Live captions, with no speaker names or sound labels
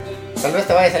Tal vez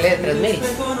te vaya a salir de 3,000.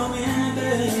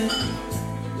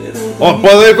 O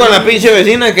puedo ir con la pinche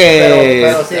vecina que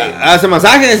pero sí. hace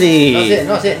masajes y.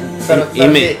 No sé. Pero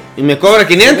Y me cobra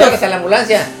 500. Si a la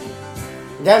ambulancia,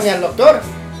 llame al doctor.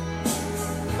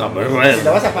 No, pero bueno. Si le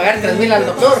vas a pagar 3,000 al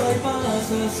doctor,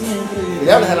 si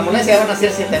le hablas a la ambulancia, van a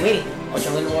ser 7,000,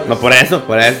 8,000 bolas. No, por eso,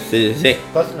 sí.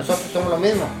 Entonces nosotros somos lo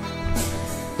mismo.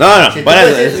 No, Si por tú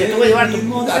eso. vas a llevar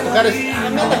a tu carro y dices,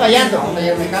 me anda fallando.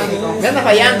 Me anda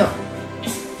fallando.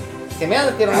 Se me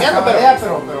anda tironeando, pero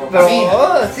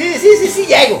sí,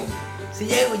 llego. Sí,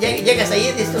 llegas ahí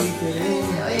y dices,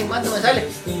 oye, ¿cuánto me sale?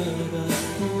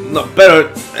 No, pero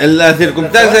en la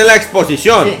circunstancia de la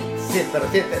exposición. Sí, pero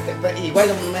sí, igual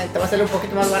te va a salir un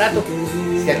poquito más barato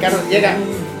si el carro llega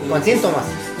con síntomas.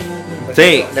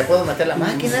 Sí. Le puedo meter la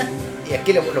máquina y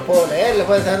aquí lo puedo leer, le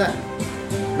puedo hacer.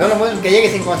 No lo mismo que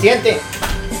llegues inconsciente.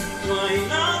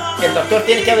 El doctor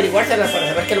tiene que averiguársela para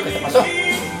saber qué es lo que te pasó.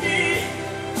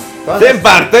 Sí, Entonces,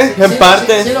 en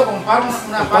parte. Sí, lo comparo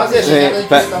una parte Sí, de que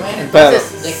pero- también.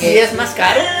 entonces de si que es más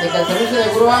caro, de que el servicio de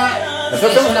grúa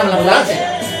nosotros es somos una una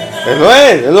ambulancia. Eso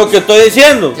es lo que estoy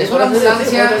diciendo. Es una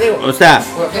ambulancia O sea,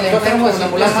 porque el Nosotros enfermo somos se una siente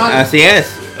ambulancia. mal. así es.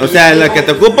 O sea, la que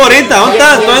te ocupa ahorita, ¿dónde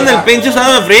estás? Estoy en el pinche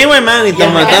usado de freeway, man, y te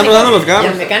me están rodando los y carros.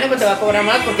 el mecánico te va a cobrar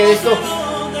más porque esto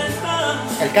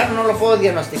el carro no lo puedo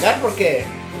diagnosticar porque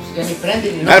Ya ni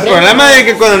prende ni No, El sí, problema es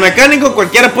que con el mecánico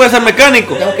cualquiera puede ser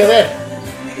mecánico. tengo que ver.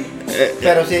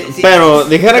 Pero Pero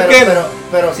dijera que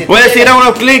pero si tú puedes ir llegas- a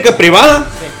una clínica privada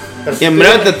sí, pero si y en tú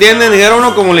breve te llegas- atienden, dijera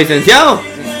uno como licenciado.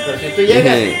 sí, pero si tú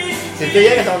llegas, Sí.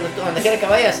 a donde quiera que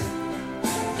vayas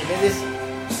y le dices,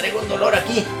 traigo un dolor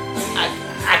aquí.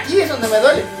 Aquí es donde me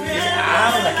duele. Y dices,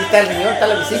 pues aquí está el riñón, está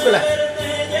la vesícula.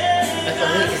 Es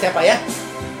posible que sea para allá.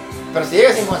 Pero si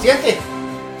llegas inconsciente,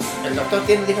 el doctor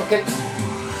dijo que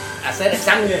hacer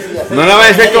exámenes y hacer No le va a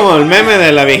decir como el meme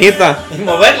de la viejita y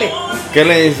moverle. que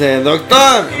le dice,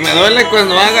 doctor, me duele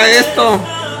cuando haga esto.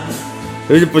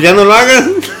 Y dice, pues ya no lo hagas.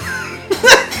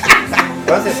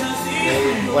 Entonces,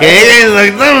 Que ella, el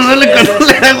doctor, me duele cuando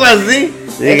le hago así.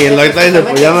 Y el doctor dice,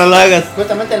 pues ya no lo hagas.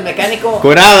 Justamente el mecánico,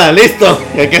 Curada, listo.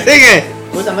 ¿El que sigue?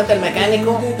 justamente el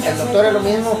mecánico, el doctor es lo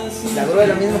mismo, la grúa es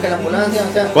lo mismo que la ambulancia,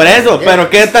 o sea. Por eso, pero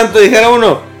 ¿qué tanto dijera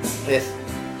uno? Es,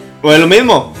 Pues lo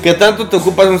mismo, ¿qué tanto te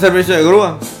ocupas un servicio de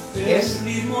grúa? es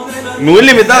Muy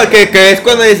limitado, que es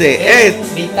cuando dice,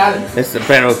 vital.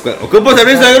 pero ocupo un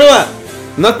servicio de grúa.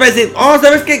 No es para decir,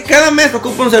 ¿sabes qué? Cada mes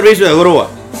ocupo un servicio de grúa.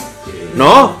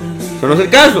 No, eso no es el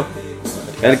caso.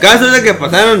 El caso es de que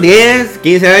pasaron 10,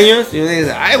 15 años y uno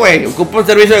dice, ay güey, ocupo un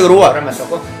servicio de ahora grúa. me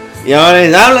tocó. Y ahora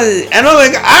les hablas y dice, no,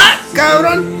 venga,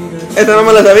 cabrón, esa no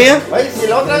me la sabía. Oye, si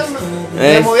la otra vez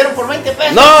me movieron por 20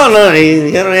 pesos. No, y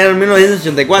dijeron ya en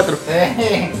 1984.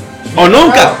 Sí. O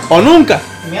nunca.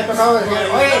 Me ha tocado decir,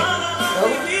 oye,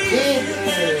 sí,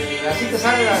 así te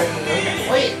sale la.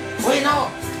 Oye, no,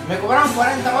 me cobraron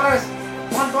 $40.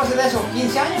 ¿Cuánto hace de eso?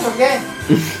 ¿15 años o qué?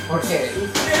 Porque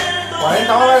 $40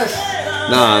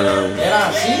 No. era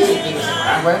así, y se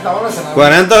cobraron $40 en algún.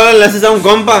 $40 le haces a un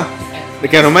compa. De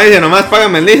que nomás dice, nomás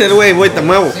págame el diésel, güey, voy, te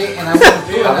muevo. Sí, en algún.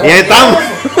 Y ahí estamos.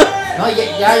 No,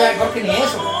 ya, creo que ni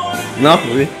eso. No,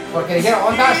 pues sí. Porque dijeron,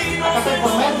 ¿dónde estás? Acá estoy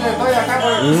por metro, estoy acá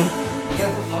por.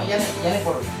 Dijeron, pues no, ya ni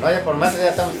por. No, ya por más que ya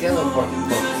estamos diciendo,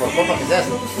 por copa que seas,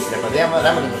 le podríamos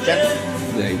darme los 80,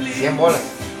 100 bolas.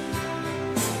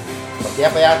 Porque ya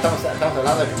para allá estamos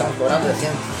hablando de que estamos cobrando de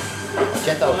 100,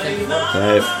 80 o 100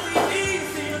 bolas.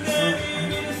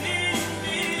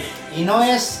 Y no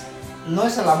es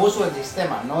el abuso del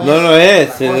sistema, no No es. lo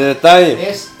es, el detalle.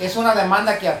 Es una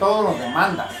demanda que a todos nos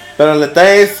demanda. Pero el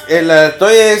detalle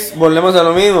es, volvemos a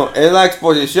lo mismo, es la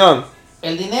exposición.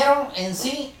 El dinero en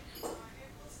sí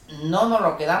no nos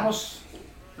lo quedamos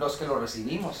los que lo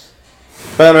recibimos.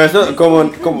 Pero eso, como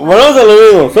volvemos a lo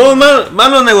mismo, somos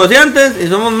malos negociantes y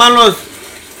somos malos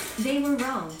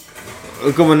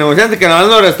como negociantes que van a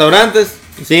los restaurantes.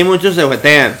 Sí, muchos se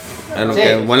juetean. A lo Sí.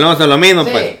 que volvemos a lo mismo,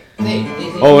 pues. Sí.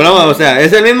 O sea,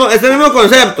 es el mismo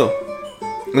concepto.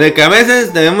 De que a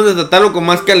veces debemos de tratarlo con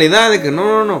más calidad, de que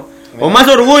no. O más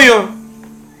orgullo.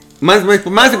 Más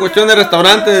en cuestión de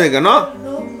restaurantes, de que no.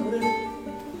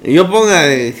 Y yo pongo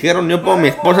a mi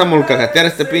esposa a molcajetear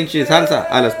este pinche salsa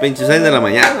a las pinches 6 de la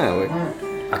mañana, güey.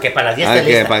 ¿A qué? Para las 10 esté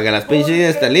lista. Para que las pinches 10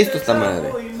 esté listo esta madre.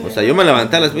 O sea, yo me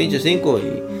levanté a las pinches 5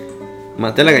 y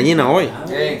maté la gallina hoy.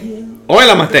 Sí, Hoy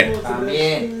la maté.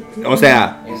 también. O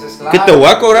sea, Eso es claro. que te voy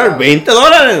a cobrar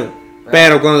 $20.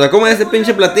 Pero cuando te comes este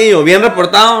pinche platillo bien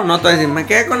reportado, no te vas a decir, me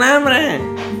quedé con hambre.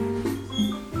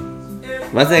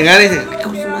 Vas a llegar y dices, qué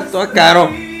cosa más toda caro.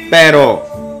 Pero,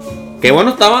 qué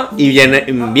bueno estaba y bien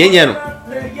lleno.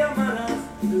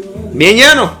 Bien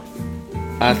lleno.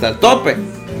 Hasta el tope.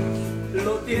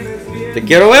 Te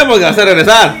quiero ver porque vas a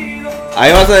regresar.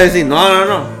 Ahí vas a decir, no.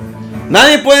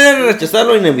 Nadie puede rechazar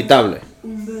lo inevitable.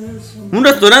 Un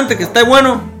restaurante que esté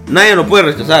bueno, nadie lo puede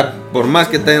rechazar, por más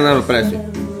que tenga el precio.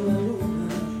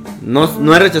 No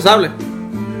es rechazable.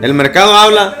 El mercado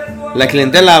habla, la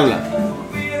clientela habla.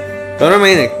 Pero me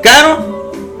dice,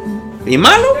 caro y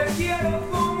malo.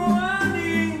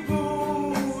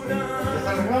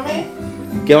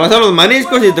 Que vas a los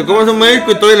mariscos y te comes un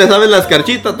marisco y todavía le sabes la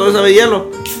escarchita, todo sabe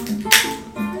hielo.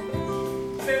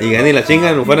 Y gana y la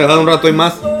chinga, no fuera dejar un rato y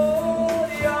más.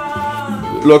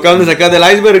 Lo acaban de sacar del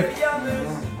iceberg.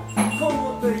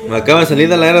 Me acaba de salir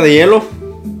de la era de hielo.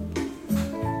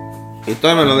 Y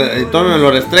todo me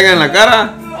lo restregan en la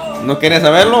cara. No quería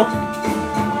saberlo.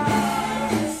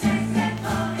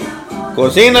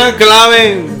 Cocina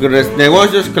clave,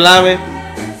 negocios clave.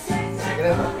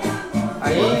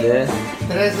 Ahí,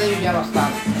 3 de ellos ya no están.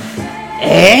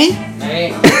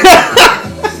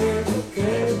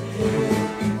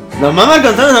 Nomás me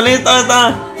alcanzaron a salir,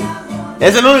 está.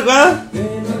 ¿Es el único,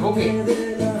 El Buki.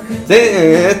 Sí,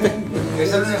 este.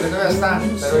 Es el único que todavía está.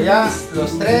 Pero ya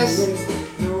los 3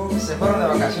 se fueron de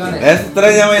vacaciones. Estos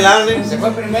 3 ya bailaron, ¿sí? Se fue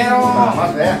primero.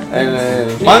 Más vea.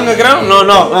 El Juan, creo.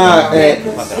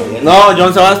 No,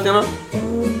 John Sebastián, ¿no?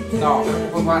 No, creo que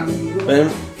fue Juan.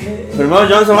 Primero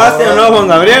John Sebastián, luego Juan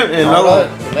Gabriel. Luego...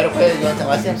 Primero fue Joan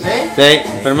Sebastián. ¿Sí? Sí,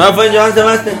 primero fue John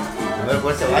Sebastián. Primero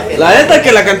fue Sebastián. La neta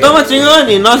que la cantó más chingón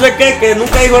y no sé qué, que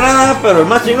nunca dijo nada, pero el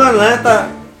más chingón, la neta.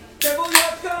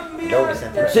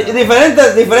 Sí,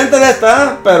 diferente de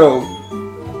esta, pero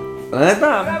la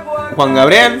neta, Juan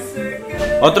Gabriel,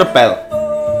 otro pedo.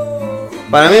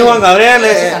 Para mí Juan Gabriel,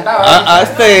 a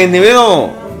este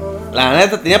individuo, la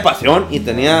neta tenía pasión y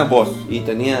tenía voz y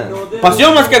tenía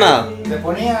pasión más que nada. Le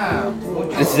ponía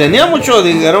mucho. Tenía mucho,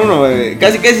 era uno,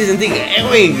 casi sentí que,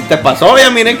 güey, te pasó, ya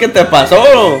miren que te pasó.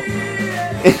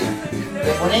 Le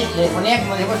ponía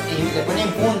como digo, le ponía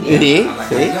infundia. Sí, a la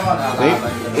sí, canción, a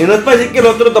la- Y no es para decir que el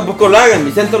otro tampoco lo haga.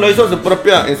 Vicente lo hizo en su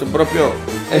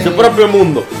propio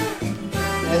mundo.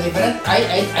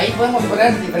 Ahí podemos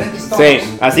poner diferentes tonos. Sí,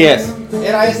 así es.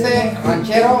 Era este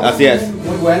ranchero. Así es.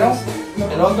 Muy bueno.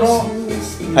 El otro,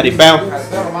 Jaripeo.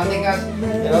 canciones románticas.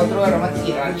 El otro, románticas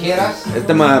y rancheras.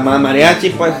 Este mariachi,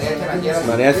 pues. Mariachi, rancheras.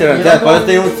 Mariachi, Y el rancheras. otro, ¿Cuál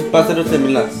este un pájaro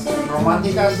similar?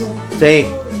 románticas. Sí,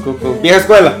 con vieja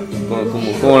escuela.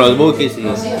 Como los Bookies y...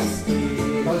 Así es.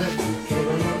 Entonces,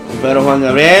 Pero Juan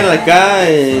Gabriel acá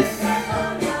es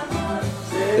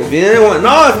bien,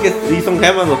 no, es que sí son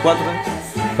gemas los 4.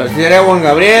 Pero sí sería Juan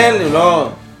Gabriel y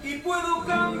luego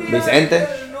Vicente.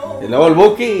 Y luego el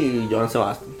Buki y Joan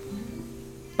Sebastián.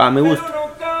 Para mi gusto.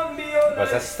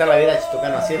 Pues así está la vida,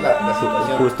 Chitucano, así es la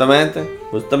situación. Justamente.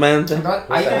 entonces,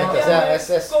 ahí Justamente, o sea,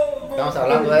 estamos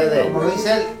hablando de... como lo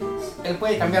dice él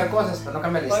puede cambiar cosas, pero no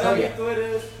cambia la historia.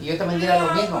 Y yo también diría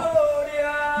lo mismo.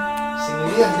 Si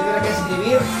mi vida se tuviera que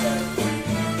escribir,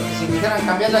 si me hicieran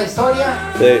cambiar la historia,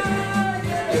 Sí,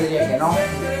 yo diría que no.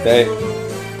 sí.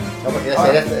 No, porque ya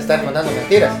sería estar contando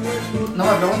mentiras. No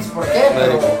me preguntes por qué,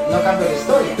 pero no cambio la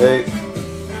historia. Sí.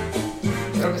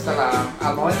 Creo que hasta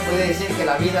al momento podría decir que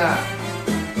la vida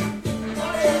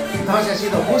no se ha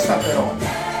sido justa, pero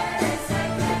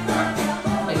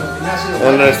en lo final ha sido El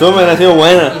buena. resumen ha sido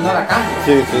buena. Y no la cambio.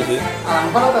 Sí, sí, sí. A lo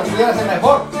mejor otra pudiera ser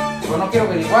mejor, pero no quiero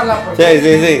averiguarla porque Sí,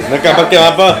 sí, sí. No es capaz que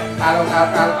va para...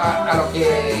 a lo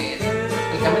que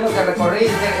el camino que recorrí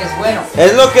es bueno.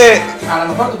 Es lo que... A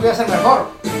lo mejor tú pudiera ser mejor,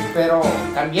 pero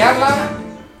cambiarla.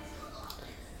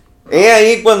 Ahí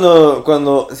ahí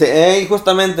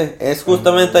justamente, es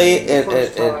justamente ahí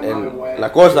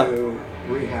la cosa.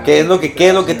 ¿Qué es lo que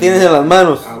tienes en las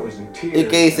manos? Y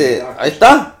que dice, ahí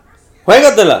está,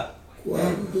 juégatela.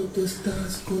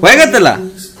 Juégatela,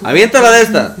 aviéntala de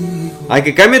esta. Hay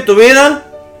que cambie tu vida,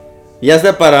 ya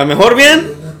sea para mejor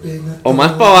bien o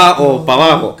más para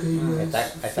abajo. Ahí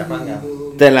está Juan.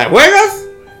 Te la juegas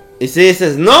y si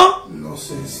dices no,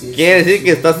 quiere decir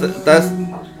que estás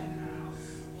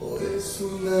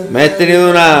me he tenido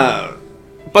una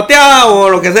pateada o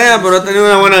lo que sea, pero he tenido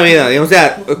una buena vida. O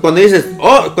sea, cuando dices,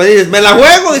 me la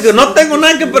juego, dices, no tengo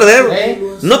nada que perder.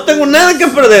 No tengo nada que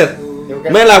perder.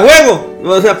 Me la juego.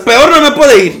 O sea, peor no me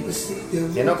puede ir.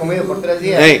 Si no he comido por 3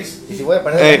 días. Ey. Y si voy a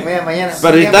perder la comida mañana.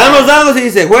 Pero si te dan los dados y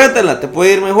dices, juégatela, te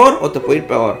puede ir mejor o te puede ir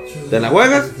peor. Te la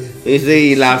juegas y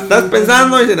si la estás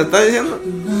pensando y se la estás diciendo,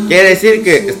 quiere decir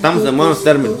que estamos en buenos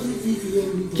términos.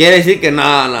 Quiere decir que no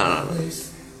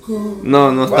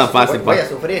es tan fácil. Voy a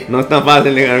sufrir. No es tan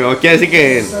fácil. Quiere decir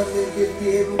que,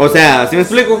 o sea, ¿sí me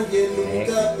explico?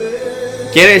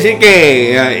 Quiere decir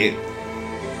que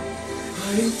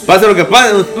pase lo que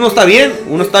pase, uno está bien.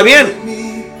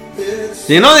 Si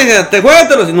Si no, dije, te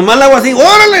juégatelos. Y nomás le hago así,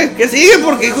 órale, ¿qué sigue?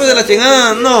 Porque hijo de la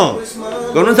chingada, no.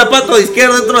 Con un zapato de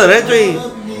izquierda, otro derecho y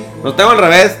lo tengo al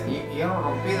revés. Y yo no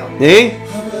rompido. ¿Sí?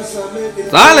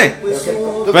 Sale.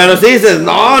 Pero si dices,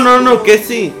 no, que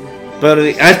sí. Pero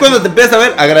es cuando te empiezas a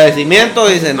ver agradecimiento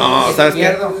y dices, no, ¿sabes qué?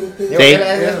 Izquierdo. Digo, Sí.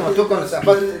 es como tú con los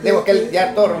zapatos, digo que él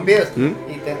ya todos rompidos ¿Mm?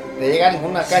 y te llegan en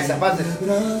una caja de zapatos.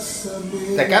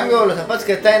 Te cambio los zapatos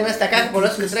que están en esta caja por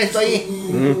los que traes tú ahí.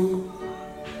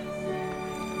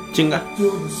 Chinga.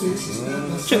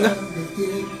 Chinga.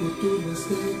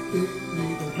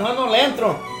 No le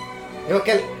entro. Digo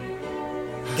que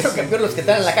creo que peor los que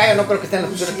están en la caja, no creo que estén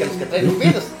los peores que los que traen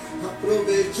rompidos.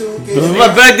 Pues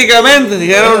prácticamente,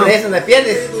 dijeron. De esos de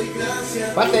pierdes.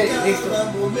 Parte, listo.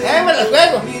 Me los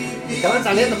juego. Y te van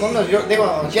saliendo con unos,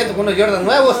 con unos Jordan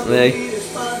nuevos. Ey.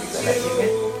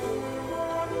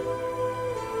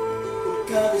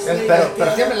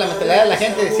 Pero siempre la mentalidad de la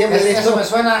gente siempre dice. Eso me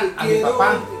suena a mi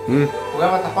papá.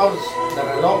 Jugaba tapados de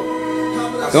reloj.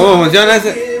 Así. ¿Cómo funciona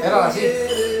ese? Era así.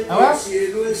 ¿Ahora?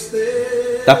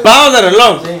 Tapados de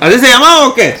reloj. Sí. ¿Así se llamaba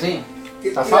o qué? Sí.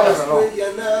 Tapados de reloj.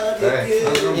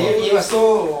 Y ibas tú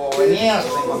o venías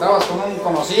o te encontrabas con un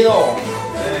conocido,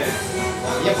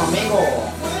 viejo amigo,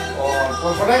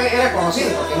 o por ahí era conocido,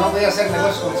 porque no podía hacer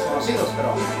negocios con desconocidos,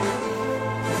 pero.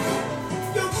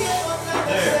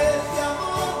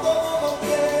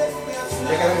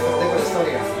 Ya que tengo la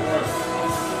historia.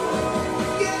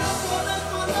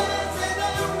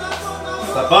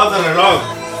 Tapados de reloj.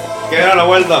 ¿Qué era la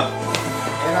vuelta?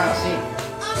 Era así.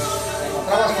 Te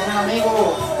encontrabas con un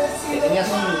amigo que tenías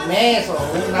un mes o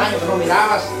un año que no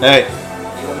mirabas, Ey.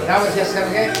 y lo mirabas y decías,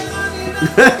 ¿qué?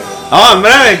 En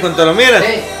breve, cuando lo miras.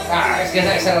 Sí. Es que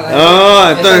esa era la. No,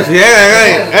 entonces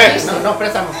llega. No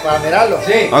préstamos para mirarlo.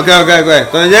 Sí. Ok.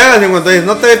 Entonces llegas y cuando dices,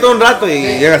 no te he visto un rato y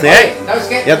Sí. llegas y, Oye, ¿sabes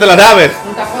qué? ya te la sabes.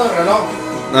 Un tapado de reloj.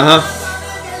 Ajá.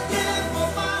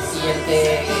 Y el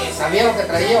que sabía lo que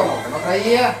traía o lo que no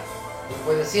traía,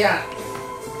 pues decía,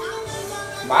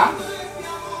 ¿va?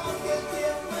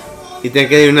 Y tiene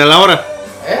que adivinar la hora.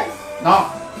 No.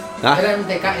 Ah. Era un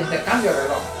intercambio de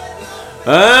reloj.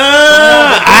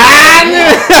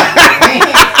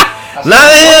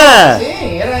 ¡Nada!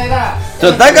 Sí, era. Se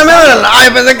está cambiando el reloj.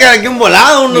 Yo pensé que era aquí un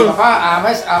volado Mi uno. papá a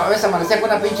veces amanecía con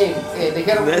una pinche,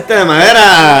 dijeron. Este de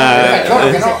madera.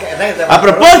 Cachorro, que no. A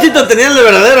propósito, tenía el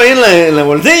verdadero ahí en el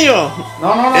bolsillo.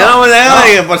 No. Ya no me llegaba No. y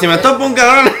dije, por si me topo un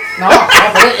cabrón. No,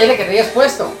 pero él es el que traías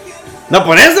puesto. No,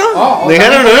 por eso. O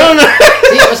Dijeron, también, no.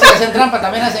 Sí, es que le hacen trampa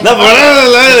también hacen. No, por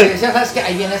eso. Decía, ¿sabes qué?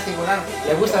 Ahí viene este fulano.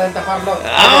 Le gusta de taparlo.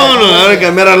 Vámonos, a ver,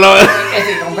 cambiar el reloj.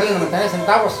 Este compré los 99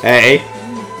 centavos. Ey,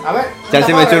 A ver. ya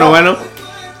se me echó echó uno bueno.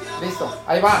 Listo,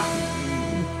 ahí va.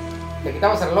 Le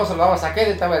quitabas el reloj, se lo dabas a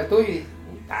aquel, estaba el tuyo y.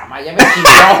 Ya me chingó.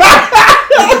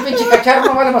 Este pinche cacharro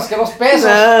no vale más que 2 pesos.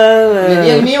 Le di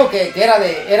el mío que era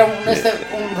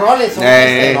un Rolex,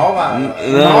 un Nova.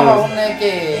 Nova,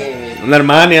 Un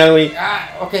Armani, algo ahí.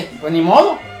 Ok, pues ni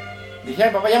modo. Dije,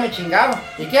 papá, ya me chingaron.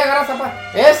 ¿Y qué agarraste, papá?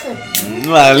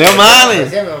 Valió madre.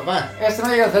 Decía mi papá, Este no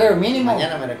llega al salario mínimo.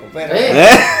 mañana me recupero. Sí.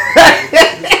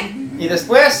 Y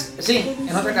después, sí,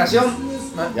 en otra ocasión,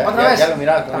 otra vez. Ya lo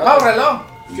miraba con tapado otro. reloj.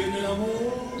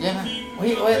 Llega,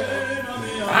 oye.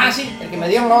 Sí, el que me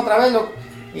dieron la otra vez,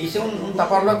 hice un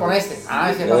tapado reloj con este.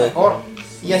 Ese es lo mejor.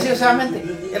 Y así sucesivamente,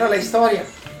 era la historia.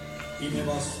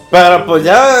 Pero pues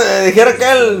ya dijera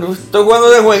que él, estoy jugando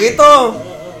de jueguito.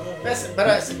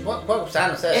 Pero es juego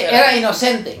sano, o sea, Era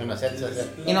inocente. inocente, o sea.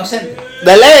 Inocente.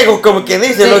 De Lego, como quien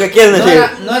dice Sí, lo que quieren decir.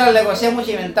 No era Lego, hacía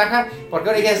mucha ventaja, porque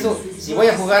ahora dices tú, si voy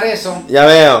a jugar eso, Ya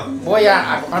veo. voy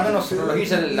a comprarme unos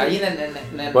relojes ahí en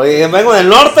el. Porque vengo del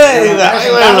norte. Y digo, ay,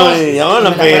 bueno, y ya van a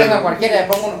a pegar. cualquiera le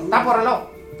pongo un tapo reloj.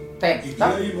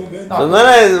 No. Pues no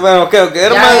era, bueno, que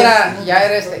era más. Ya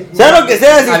era este. Sea lo que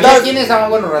sea, si Había estás. quienes daban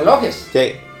buenos relojes.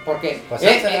 Sí. Porque Pues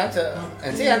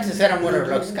antes eran buenos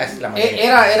relojes, casi la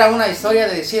mayoría. era una historia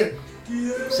de decir,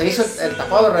 se hizo el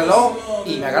tapado de reloj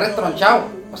y me agarré tronchado.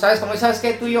 O sabes, como sabes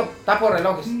qué, tú y yo, tapo de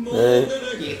relojes.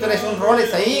 Y tú eres un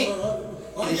Rolex ahí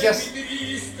y decías,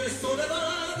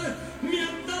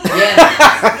 bien.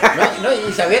 No,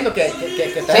 y sabiendo que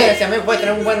también ese amigo puede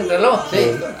tener un buen reloj.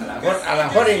 Sí. A lo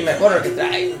mejor y mejor el que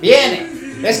trae. Viene.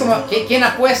 Es como, ¿quién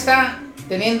apuesta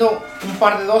teniendo un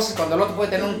par de 12 cuando el otro puede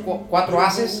tener 4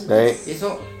 ases? Sí.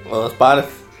 Eso, O 2 pares.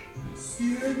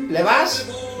 ¿le vas?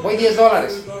 Voy $10.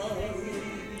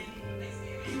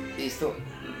 Listo.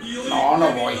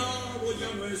 No voy.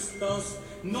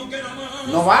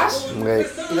 ¿No vas? Y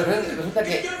resulta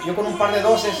que yo con un par de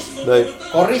 12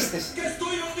 corriste.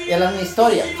 Y es la misma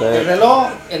historia. Sí. El reloj,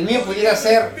 el mío pudiera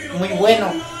ser muy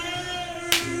bueno.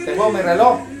 Tengo mi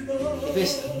reloj. Y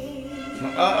pues,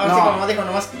 Ahora sí, como dijo,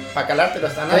 nomás para calártelo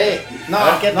hasta nada.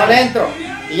 Sí, no le entro.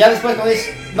 Y ya después cuando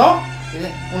dice, no,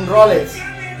 dice, un Rolex.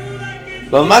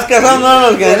 Los más casados no eran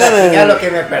los que Ya andan lo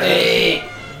que me perdí. Sí.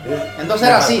 Entonces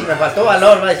era así. Me faltó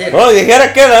valor, va a decir. Oh,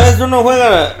 dijera que a veces uno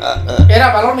juega.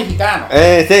 Era valor mexicano. Sí,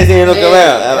 es lo Sí, que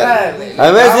veo.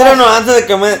 A veces era- era uno, antes de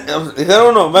que me. Dijera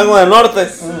uno, vengo del norte.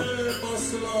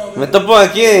 Me topo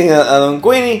aquí a Don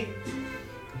Queenie.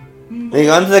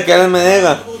 Digo, antes de que él me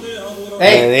diga.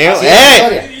 Ey, Le digo, así es la ¡ey!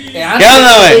 historia. ¿Qué Antes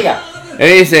onda, que güey? diga,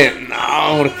 Él dice,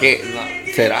 no, porque.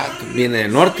 No, será que viene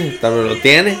del norte, tal vez lo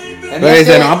tiene. Pero Tenías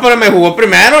dice, que- no, pero me jugó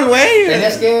primero el güey.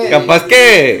 Tenías que- Capaz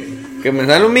que me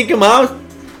sale un Mickey Mouse.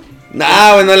 No,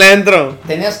 güey, no le entro.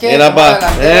 Tenías que Era tomar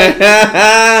pa. la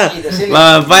delantera y decirle,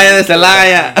 Mamá de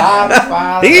Celaya.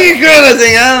 "Papá". Hijo de la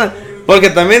señora. Porque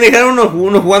también dijeron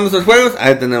uno jugando esos juegos,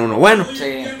 hay que tener uno bueno.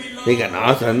 Sí. Diga,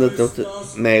 no,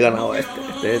 me he ganado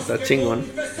este está chingón.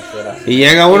 Y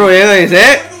llega y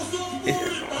dice,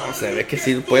 no, se ve que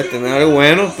sí puede tener algo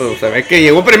bueno, pero se ve que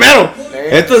llegó primero. Sí.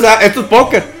 Esto es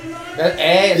póker.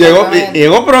 Llegó, Exactamente.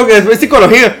 llegó, pero que después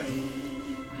psicología.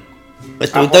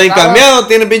 Estuviste bien Apostaba. cambiado,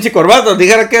 tiene pinche corbata.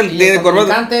 Dijera que él Y tiene el corbata.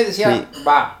 contrincante decía, Sí.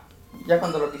 va. Ya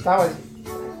cuando lo quitaba, decía,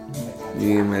 Y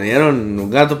me dieron un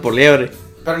gato por liebre.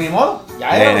 pero ni modo, ya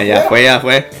era. lo que Ya era.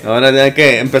 fue. Ahora hay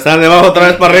que empezar de abajo otra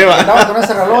vez para arriba. Andaba con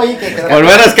ese reloj ahí que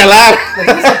Volver a escalar. le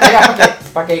tienes que pegar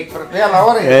para que vea la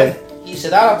hora y se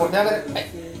da la oportunidad de ver.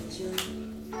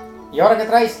 ¿Y ahora qué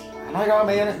traes? Ah, no, ya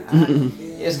me dieron.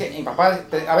 Y es que mi papá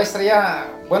a veces traía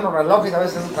buenos relojes, a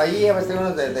veces no traía, a veces traía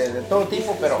unos de todo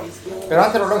tipo, pero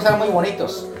antes los relojes eran muy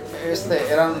bonitos.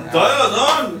 Eran. Todos los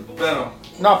son, pero.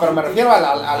 No, pero me refiero a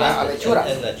la lechura.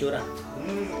 Es la chura.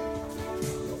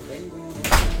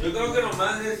 Yo creo que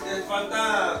nomás es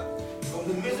falta. Como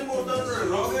a mí se me gustan los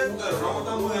relojes, pero no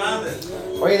están muy grandes.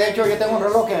 Oye, de hecho, yo tengo un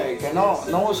reloj que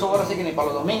no uso ahora sí que ni para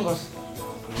los domingos.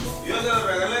 Yo se lo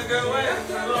regalé, ¿qué güey?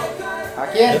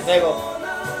 ¿A quién? Yo traigo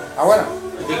Ah, bueno.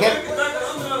 Dije.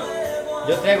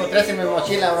 Yo traigo 3 en mi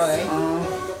mochila, bro, de ahí.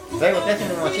 Traigo 3 en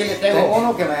mi mochila y Tengo traigo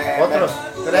uno que me. otros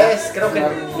 3, creo que la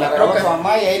la regaló troca. su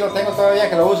mamá y ahí lo tengo todavía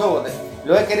que lo uso.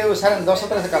 Lo he querido usar en 2 o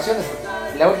 3 ocasiones.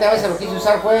 La última vez que lo quise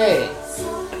usar fue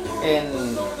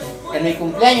en mi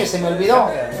cumpleaños, se me olvidó.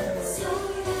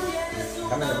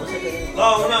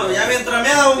 No, ya bien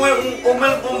trameado, un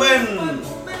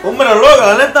buen reloj,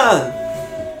 la neta.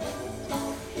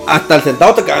 Hasta el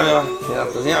centavo te cae,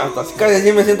 hasta casi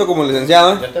así me siento como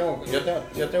licenciado.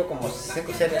 Yo tengo como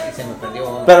 5 series y se me perdió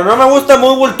uno. Pero no me gusta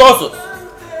muy bultoso.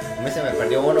 A mí se me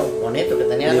perdió uno bonito que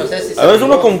tenía, no sé si A veces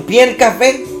uno con piel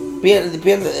café,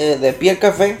 de piel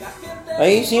café.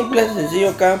 Ahí simple, sencillo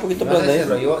acá, un poquito no sé si planteado.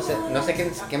 lo llevo, no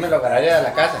sé quién me lo agarraría de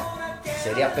la casa.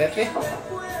 ¿Sería Pepe?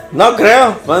 No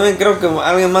creo, más bien creo que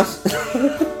alguien más.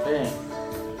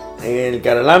 Sí. El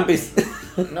caralampis.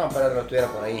 No, pero lo tuviera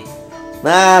por ahí.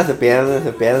 Nah, se pierden,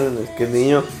 es que es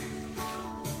niño.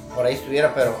 Por ahí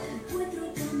estuviera, pero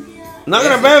No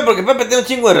creo Pepe, porque Pepe tiene un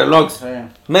chingo de relojes. Sí.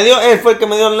 Él fue el que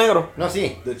me dio el negro. no,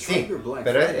 sí,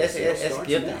 pero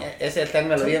ese tal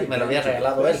me lo había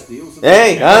regalado él.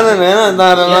 Ey, ándale, Y él me lo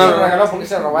ándale. regaló porque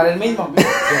se robar el mismo.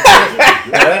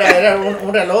 Pero era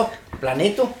un reloj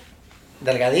planito,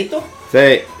 delgadito.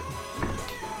 Sí.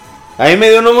 Ahí me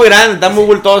dio uno muy grande, está muy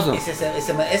bultoso. Ese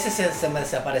se me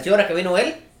desapareció ahora que vino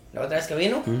él, la otra vez que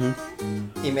vino,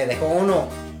 y me dejó uno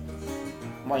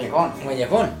Mollejón.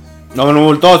 mollejón. No, no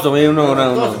bultoso, me dio uno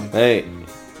grande. Bultoso. Ey.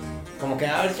 Como que,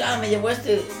 a ver, ya me llevó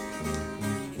este.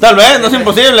 Tal vez, no es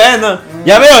imposible, no.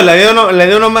 Ya veo, le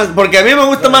dio uno más, porque a mí me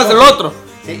gusta más el otro.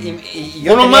 Sí, y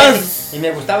yo Uno tenía más. ese, y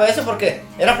me gustaba eso porque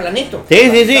era planito. Sí,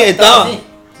 estaba. así, Ahí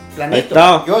planito.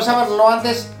 estaba. Yo usaba el reloj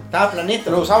antes, Estaba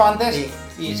planito. lo usaba antes Sí.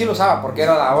 y sí lo usaba porque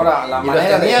era ahora la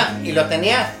manera Y lo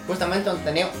tenía justamente donde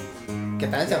tenía, que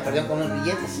también se me perdió con unos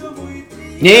billetes.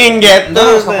 Ninja, No,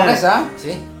 los japoneses, ¿ah?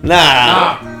 Sí.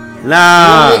 Nah. Yo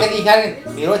Nah. le dije a alguien,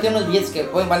 mi reloj tiene unos billetes que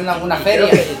pueden valer alguna Y feria.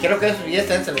 creo que esos billetes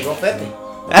también se los dio Pepe.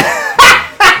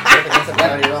 Creo que también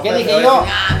se los dio ¿Qué Pepe. dije Ahora yo? sí, mi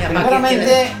papá, ¿qué tiene?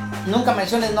 Primeramente, nunca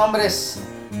menciones nombres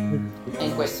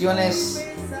en cuestiones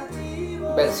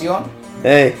versión,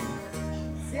 Ey,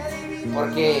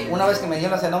 porque una vez que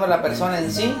mencionas el nombre de la persona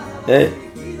en sí, ey,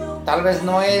 tal vez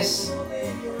no es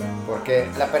Porque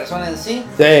la persona en sí,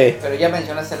 sí, pero ya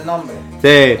mencionaste el nombre.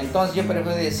 sí. Entonces yo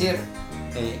prefiero decir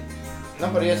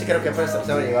no, pero yo sí creo que Pepe se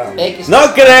lo llevaba. X.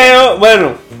 No creo,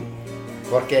 bueno,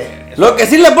 Porque lo que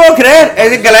sí le puedo creer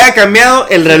es que le haya cambiado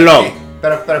el reloj. sí,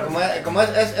 pero como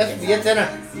esos billetes eran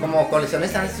como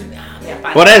coleccionistas, mi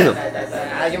papá, Por eso.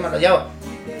 yo me los llevo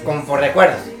como por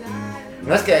recuerdos.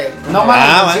 No es que No mala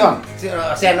Ah, intención. sí,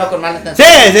 o sea, no con mala intención.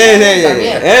 Sí, sí, sí.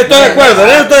 También. Estoy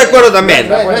de acuerdo también.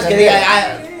 No es que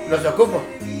diga, los ocupo.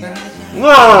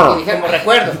 No. Y dije, como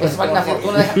recuerdo. Pues vale una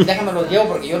fortuna, déjame los llevo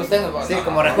porque yo los tengo. Sí,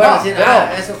 como recuerdo, decir,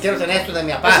 eso quiero tener esto de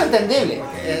mi papá. Es entendible.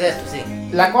 Es esto, sí.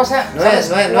 La cosa, no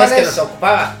es que los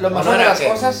ocupaba. Lo mejor de las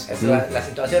cosas. Es la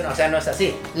situación, o sea, no es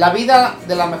así. La vida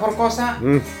de la mejor cosa,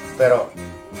 pero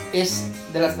es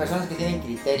de las personas que tienen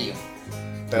criterio.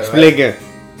 Explique.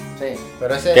 Sí.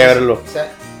 Pero ese verlo.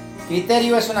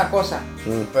 Criterio es una cosa,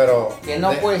 pero que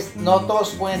no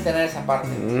todos pueden tener esa parte.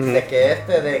 De que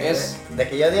de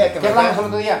que yo diga que ¿qué hablamos el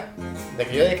otro día? De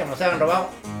que yo diga que nos hayan robado.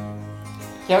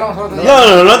 ¿Qué hablamos el otro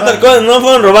día? No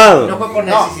fueron robados. No fue por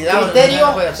necesidad.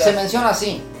 Criterio se menciona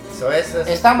así. Eso es.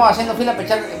 Estamos haciendo fila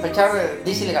para echar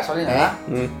diésel y gasolina, ¿verdad?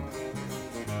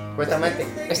 Justamente.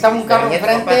 Estaba un carro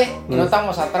enfrente y no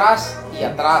estamos atrás y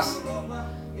atrás.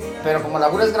 Pero como la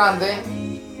bura es grande,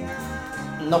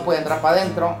 no puede entrar para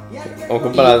adentro.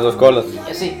 Ocupa las dos colas.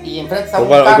 Sí, y enfrente está un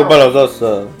carro. Ocupa los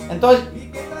dos. Entonces,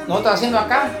 nosotros haciendo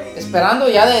acá, esperando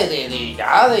ya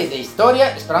de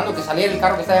historia, esperando que saliera el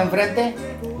carro que estaba enfrente.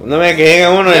 No me que llega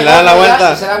uno y le da la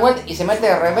vuelta. Y se da vuelta y se mete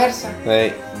de reversa.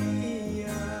 Hey.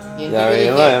 Y entonces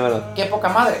dije, qué poca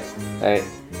madre. Hey.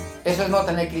 Eso es no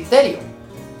tener criterio.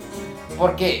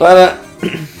 Porque para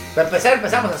empezar,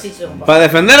 empezamos así. Para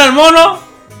defender al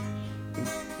mono,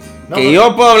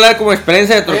 yo puedo hablar como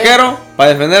experiencia de troquero, para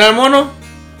defender al mono,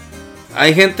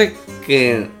 hay gente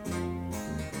que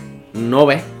no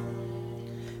ve.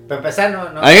 Para empezar,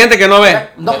 no. Hay gente que no ve.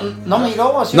 No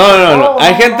miró. No.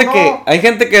 Hay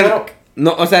gente que pero,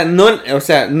 no, o sea,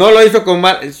 no lo hizo con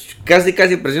mal,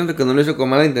 casi presiento que no lo hizo con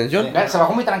mala intención. Se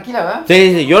bajó muy tranquila, ¿verdad?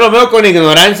 Sí, yo lo veo con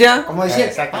ignorancia. Como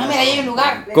decir, mira, ahí hay un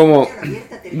lugar. Como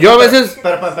yo a veces.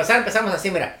 Pero para empezar, empezamos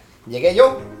así, mira. Llegué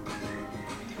yo.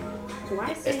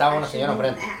 Estaba una señora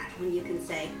enfrente.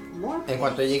 En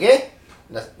cuanto llegué,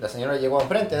 la señora llegó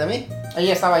enfrente de mí.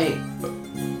 Ella estaba ahí.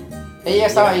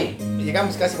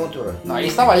 Llegamos casi juntos. No, ahí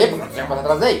estaba ella porque nos llegamos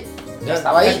atrás de ella. Ya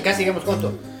estaba ahí. Casi llegamos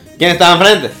juntos. ¿Quién estaba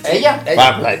enfrente? Ella.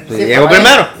 Sí, llegó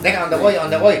primero. Deja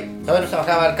donde voy. Todavía no se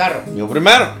bajaba el carro. Llegó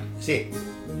primero. Sí.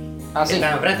 Sí.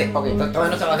 Estaba enfrente. Todavía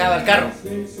no se bajaba el carro.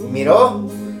 Miró.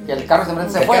 Que el carro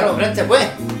enfrente se fue. El carro enfrente se fue.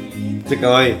 Se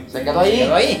quedó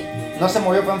ahí. No se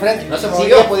movió para enfrente. No se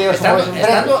movió.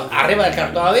 Estando arriba del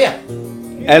carro todavía.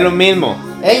 Es lo mismo.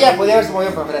 Ella podía haberse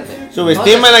movido para enfrente.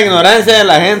 Subestima la ignorancia de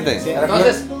la gente. Sí,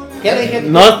 entonces, ¿qué le dije?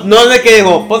 No es de que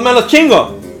dijo, ponme los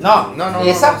chingos. No.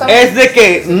 Exactamente. Es de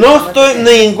que no estoy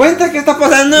ni en cuenta qué está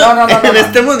pasando en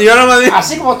este mundo. Yo nomás digo.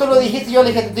 Así como tú lo dijiste, yo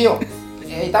le dije a tu tío.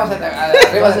 Estábamos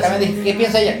arriba del camión, dije, ¿qué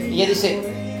piensa ella? Y ella dice,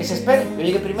 que se espere, yo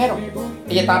llegué primero.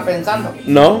 Ella estaba pensando.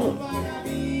 No,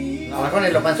 mejor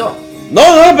ni lo pensó.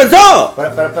 No lo pensó.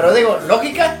 Pero digo,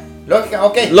 lógica,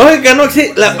 ok. Lógica no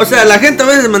existe. O sea, la gente a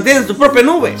veces mantiene en su propia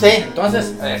nube. Sí,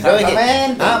 entonces, yo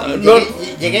dije,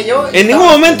 llegué yo. En ningún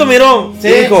momento miró. Sí,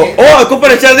 dijo,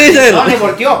 ocupa echar diésel. No, ni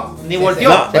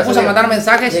volteó. Se puso a mandar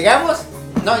mensajes. Llegamos.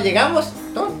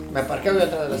 Me parqueo yo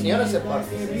atrás de la señora, se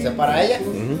para ella.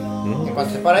 Y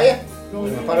cuando se para ella,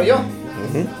 pues me paro yo.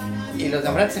 Y los de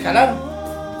enfrente se jalaron.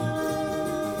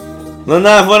 No es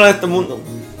nada fuera de este mundo.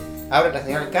 Abre la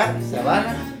señora el carro, se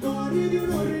baja.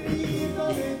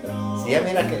 Si ella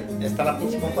mira que está la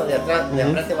pinche pompa de atrás, de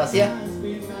enfrente vacía,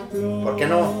 ¿por qué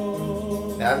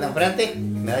no me dan de enfrente?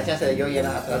 Me da chance de yo ir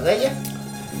atrás de ella.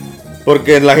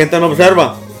 Porque la gente no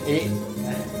observa.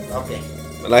 Ok.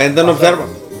 La gente no observa.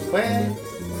 Fue,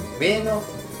 vino,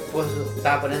 pues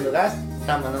estaba poniendo gas,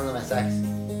 estaba mandando mensajes.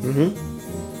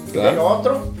 Claro. Vino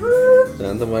otro. Se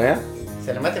anda por allá.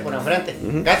 Se le mete por enfrente.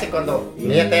 Casi cuando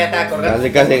ella ya estaba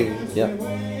colgando. Casi, ya.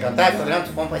 Cuando estaba colgando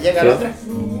su pompa, llega la otra.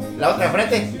 La otra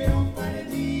enfrente.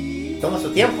 Toma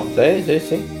su tiempo.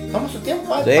 Sí. Toma su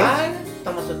tiempo,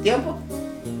 toma su tiempo.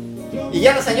 Y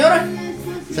ya la señora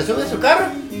se sube a su carro.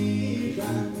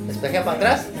 Despejea para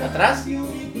atrás.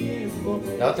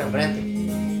 La otra enfrente.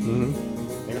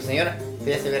 Y la señora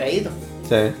ya se hubiera ido.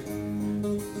 Sí.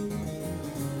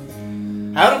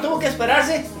 Ahora tuvo que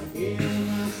esperarse.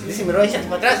 Dice, bro, échate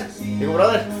para atrás. Digo,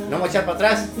 brother, no me voy a echar para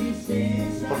atrás.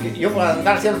 Porque yo por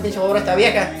andar haciendo pinche obra esta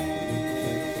vieja.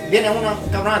 Viene un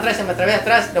cabrón atrás, se me atraviesa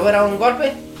atrás, le voy a dar un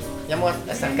golpe. Ya me voy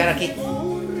a estancar aquí.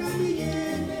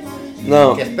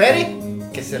 No. Que espere,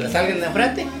 que se le salga el de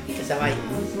enfrente y que se vaya.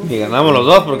 Y ganamos los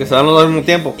dos, porque se van los dos al mismo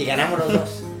tiempo. Y ganamos los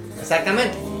dos.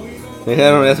 Exactamente.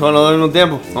 Dijeron, ya se van los dos al mismo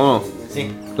tiempo. Vamos.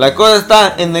 Sí. La cosa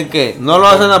está en el que no lo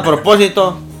hacen a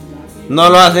propósito. No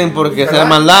lo hacen porque sea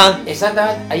maldad.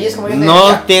 Exactamente, ahí es como yo te no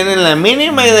decía. Tienen la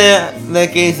mínima idea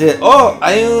de que dice,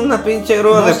 hay una pinche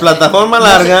grúa de plataforma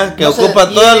larga que ocupa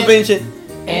todo el pinche.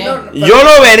 Yo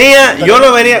lo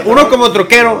vería, uno como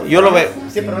troquero, yo lo veo.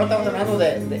 Sí, pero no estamos hablando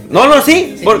de...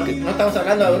 Sí, porque no estamos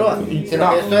hablando de grúa, sino que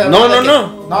yo estoy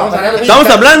hablando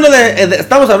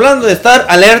Estamos hablando de estar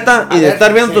alerta y de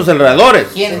estar viendo tus alrededores.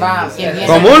 ¿Quién va? ¿Quién viene?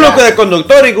 Como uno que de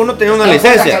conductor y que uno tenía una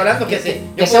licencia. Hablando que sí.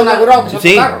 Que sea una grúa o que sea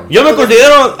Sí, otro carro. yo me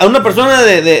considero a una persona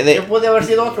de... Yo pude haber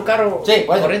sido otro carro Sí,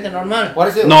 por eso. corriente normal. Por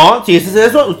eso. No, si ese es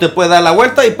eso, usted puede dar la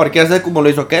vuelta y parquearse como lo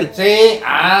hizo aquel. Sí,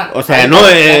 O sea, ahí no,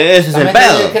 también- ese es el también te doy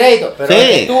pedo. el crédito, pero Sí.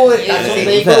 que tú es un Sí,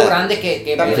 vehículo o sea, grande que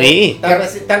Sí.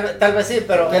 Tal vez sí,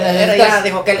 pero Que era necesitas- ya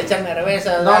dijo que le echarme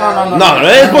reversa. No,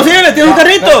 es posible, tiene un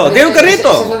carrito, tiene un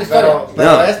carrito. Eso es otra historia.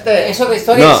 Pero No. este. Eso de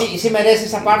historia No. sí merece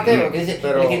esa parte, porque dice,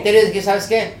 Pero- el criterio es que, ¿sabes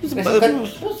qué? Se Es puede- un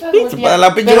carro, se puede dar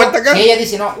la pinche pero vuelta acá. si ella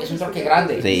dice, no, es un troque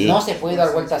grande, Sí. no se puede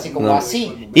dar vuelta así como No.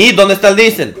 así. ¿Y dónde está el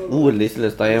diésel? El diésel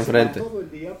está ahí enfrente. Todo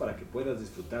el día para que puedas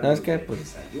disfrutar ¿Sabes de qué? Pues,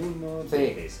 desayuno, Sí,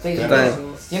 de sí, Está bien.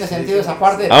 tiene sentido esa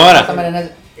parte. Ahora, también en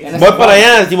ese Voy para cuadro.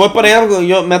 allá, si voy para allá,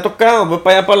 yo me ha tocado, voy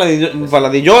para allá para la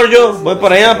de Giorgio, voy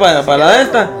para allá para la de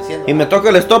esta, y me toca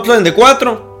el stop sign de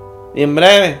 4, y en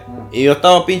breve, y yo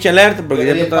estaba pinche alerta, porque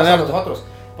Pero siempre y estaba pasa a los alerta. otros,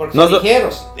 porque No son so-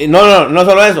 ligeros. Y no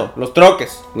solo eso, los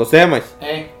troques, los semis.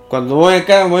 Cuando voy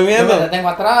acá, voy Yo viendo, me detengo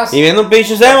atrás. y viendo un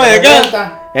pinche semi doy acá,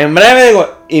 vuelta. en breve digo,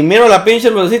 y miro la pinche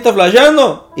lucecita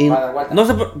flasheando, y Va a dar vuelta. no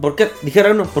sé por qué,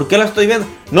 dijera uno, ¿por qué la estoy viendo?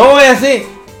 No voy así,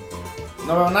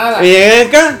 No veo nada. y llegué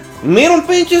acá, miro un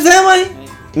pinche semi.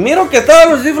 Miro que estaba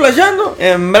los así flasheando.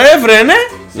 En breve frené.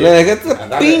 Le dejé este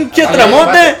pinche Dale,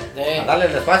 tramote. A darle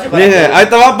el espacio para Dije, que- ahí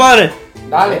te va, padre.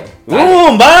 Dale.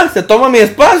 Va, se toma mi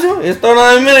espacio. Y esto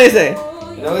nada más me dice,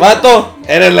 vato,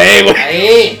 eres ley, güey.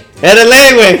 Ahí. Eres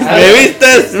ley, güey. Ahí. Me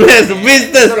vistes, me Eso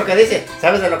supiste. es lo que dice.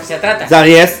 ¿Sabes de lo que se trata?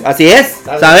 Así es.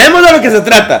 Sabemos de lo que se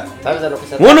trata. ¿Sabes de lo que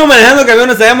se trata? Uno manejando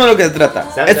camiones sabemos de lo que se trata.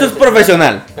 ¿Sabes Esto de es lo que se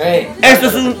profesional. Sí.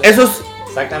 Eso es.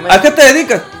 Exactamente. ¿A qué te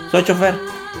dedicas? Soy chofer.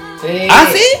 Sí. ¿Ah,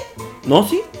 sí? No,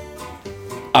 sí.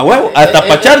 A huevo. Hasta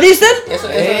para echar diésel. Eso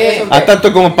A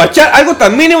tanto como para echar algo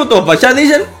tan mínimo como para echar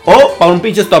diésel o para un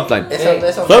pinche stop sign.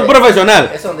 Eso Soy profesional.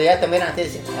 Es donde ya te miran a ti y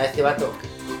dicen, a este vato.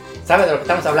 ¿Sabes de lo que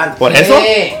estamos hablando? Por Sí. eso,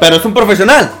 pero es un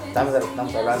profesional. ¿Sabes de lo que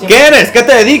estamos hablando? Sí. ¿Qué eres? ¿Qué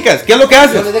te dedicas? ¿Qué es lo que Yo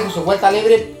haces? le dejo su vuelta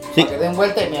libre Sí. para que den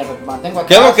vuelta y me mantengo atrás.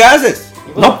 ¿Qué es lo que haces?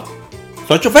 No,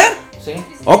 soy chofer. Sí.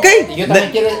 Ok. Y yo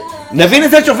también quiero. Define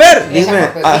ser chofer. Esa Dime,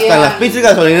 cortesía. hasta en las pinches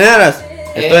gasolineras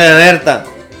estoy alerta.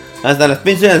 Hasta en las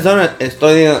pinches gasolineras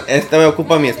estoy, este güey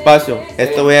ocupa mi espacio.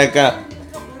 Este güey acá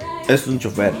es un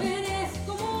chofer.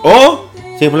 O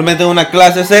simplemente una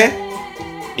clase C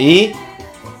y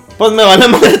pues me van a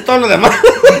mandar todo lo demás.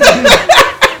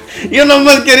 Yo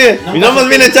nomás quería, No, y nomás no,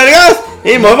 vine a echar gas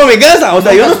y me voy para mi casa. O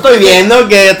sea, yo no estoy viendo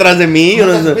que hay atrás de mí. Yo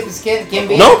 ¿Nunca no sé. supiste quién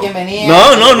vino, No, quién venía?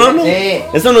 no. Sí.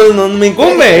 Eso no me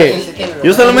incumbe.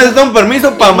 Yo solamente tengo un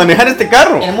permiso para manejar este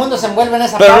carro. El mundo se envuelve en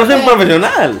esa Pero parte. no soy un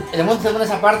profesional. El mundo se envuelve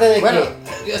en esa parte de Bueno,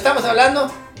 que. estamos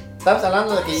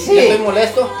hablando de que Sí. yo estoy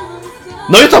molesto.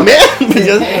 No, yo también. Pues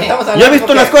yo, Estamos yo he hablando visto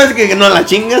porque- unas cosas que no las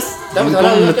chingas. Estamos ¿Cómo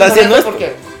hablando me yo está estoy haciendo molesto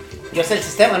esto? porque yo sé el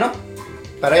sistema, ¿no?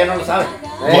 Pero ella no lo sabe.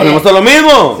 Volvemos a lo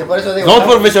mismo. Sí, por eso digo, Somos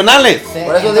 ¿no? profesionales. Sí.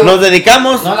 Por eso digo, Nos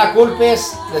dedicamos. No la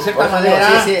culpes de cierta por eso digo,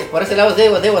 manera. sí, por ese lado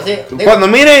digo. Cuando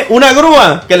mire una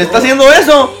grúa que le está haciendo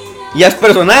eso, ya es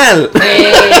personal. Por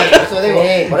eso digo,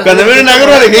 Sí. por eso Cuando digo mire que una estoy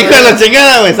grúa de que molesto, hijo de la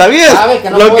chingada, güey, ¿sabías? Sabe que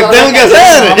no Lo que puedo tengo dar que No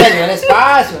me hacer. dio el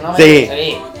espacio, no me Sí.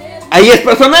 sí. Ahí es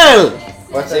personal.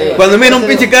 por eso digo, Cuando mire por un eso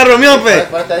pinche digo, carro miope.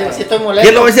 por eso te digo, sí estoy molesto.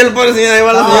 ¿Quién lo va a decir al pobre señor? Ahí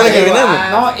va la No, señora digo,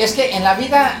 caminando. no, es que en la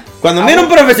vida. Cuando mira un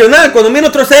profesional, cuando mira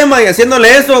otro SEMA y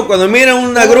haciéndole eso, cuando mira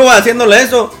una grúa haciéndole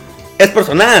eso, es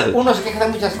personal. Uno se queja de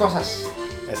muchas cosas.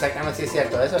 Exactamente, sí es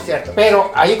cierto, eso es cierto.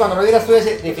 Pero ahí cuando lo digas tú, Eso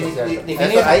definir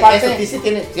eso, esa ahí, eso parte. sí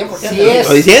tiene 100%. Sí es.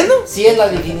 ¿Estoy diciendo? Sí es la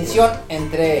definición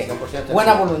entre 100%.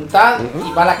 buena voluntad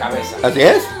y va a la cabeza. Así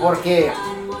es. Porque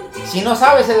si no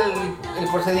sabes el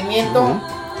procedimiento,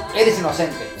 eres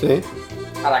inocente Sí.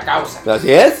 a la causa.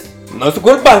 Así es. No es tu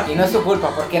culpa. Y no es tu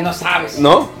culpa porque no sabes.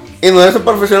 No. Y no eres un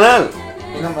profesional.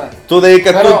 Y no- Tú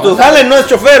dedicas, Pero, tu o sea, jale no es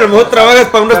chofer, a lo mejor trabajas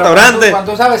para un pero restaurante.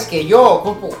 Cuando tú sabes que yo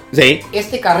ocupo Sí.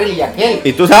 este carril y aquel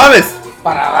Y tú sabes.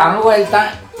 para dar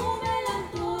vuelta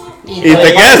Y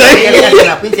te quedas ahí. Con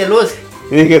la pinche luz.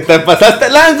 Y dije, te pasaste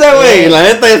lanza, güey. Sí. La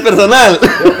neta ya es personal.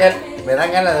 Creo que me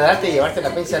dan ganas de darte y llevarte la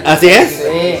pinche. Así es.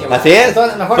 Sí. Así es.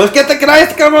 Entonces, mejor- Pues, ¿qué te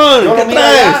traes, cabrón? yo ¿Qué lo miro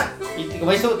traes? allá y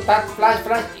como hizo tac, flash,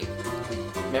 y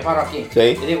me paro aquí. Sí.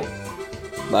 Y digo,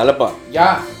 Dale, pa.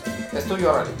 ya, es tuyo,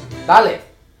 órale. Dale.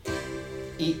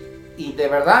 Y de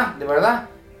verdad,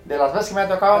 de las veces que me ha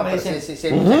tocado No, me pero dicen, sí,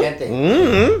 hay mucha gente.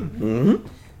 Ujú.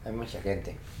 Hay mucha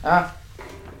gente. ah.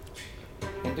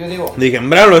 Entonces yo digo, Dije,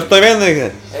 hombre, lo estoy viendo.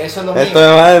 Dije, eso es lo esto mío.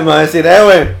 me va a decir,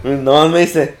 güey. No me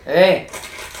dice.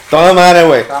 Toda madre,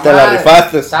 güey. la Te la madre,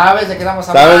 rifaste. ¿Sabes de qué estamos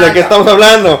hablando? ¿Sabes de qué estamos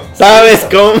hablando? ¿Sabes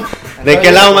cómo? ¿De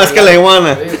qué lado más que la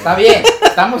iguana? Está bien,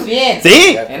 estamos bien.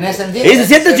 ¿Sí? En ese sentido. Y se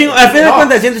siente chingón, al fin de No,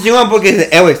 cuentas se siente chingón porque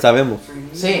dice, güey, sabemos.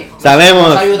 Sí. Sabemos.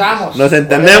 Nos ayudamos. Nos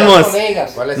entendemos.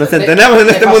 Colegas. Nos entendemos en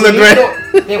este mundo cruel.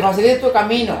 Te facilito tu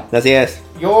camino. Así es.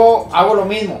 Yo hago lo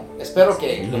mismo. Espero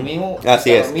que lo mismo.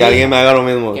 Así es, que alguien me haga lo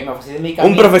mismo. Que me facilite mi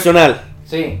camino. Un profesional.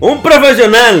 Sí. Un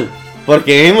profesional.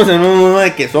 Porque vivimos en un mundo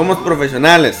de que somos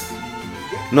profesionales.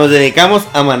 Nos dedicamos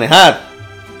a manejar.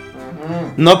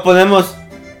 Ujú. No podemos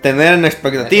tener en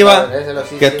expectativa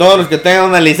que todos los que tengan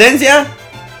una licencia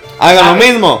hagan lo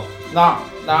mismo. No,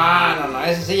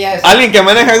 ese sí ya es. Alguien que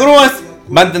maneja grúas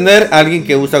va a entender a alguien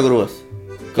que usa grúas.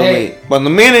 Cuando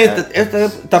miren, este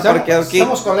está parqueado aquí.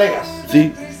 Somos colegas.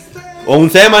 Sí. O un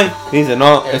semi. Y dice,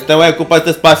 no, este voy a ocupar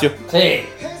este espacio. Sí.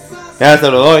 Ya se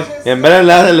lo doy. Y en vez de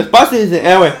le das el espacio,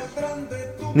 dice, güey,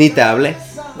 ni te hablé.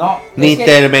 No. Ni es que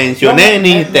te mencioné, yo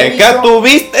ni me te he visto-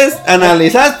 tuviste,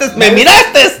 analizaste, me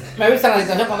miraste. Me he visto en la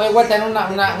situación cuando doy vuelta en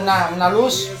una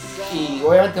luz y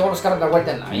obviamente todos los carros dan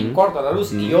vuelta en corto la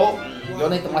luz y yo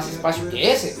necesito más espacio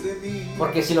que ese.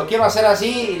 Porque si lo quiero hacer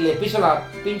así, le piso la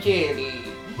pinche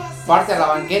parte de la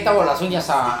banqueta o las uñas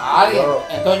a alguien.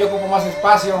 Entonces yo ocupo más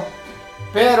espacio.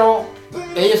 Pero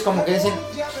ellos como que dicen,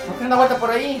 ¿por qué no da vuelta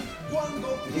por ahí?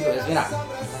 Y digo, mira,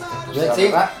 pues, Yo la sí,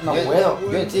 verdad, no puedo.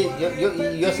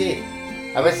 Yo sí,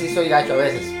 a veces sí soy gacho a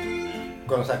veces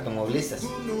con los automovilistas.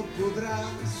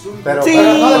 Pero, Sí.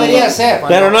 Pero no debería ser.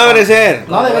 Pero no debería ser.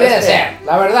 No debería de ser,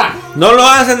 la verdad. No lo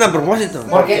hacen a propósito.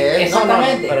 Porque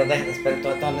exactamente. pero espera, tú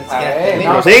ni A siquiera ver,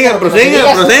 termino. no, Prosiga, lo que prosiga,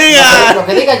 digas- prosiga. Lo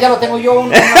que digas ya lo tengo yo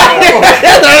un.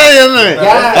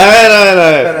 Ya. A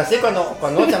ver. Pero así cuando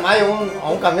un semayo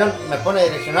o un camión me pone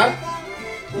direccional,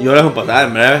 Yo lo dejo pasar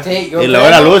en breve. Sí, yo Y le doy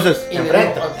las freno luces. y le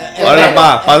enfrento. doy- Ahora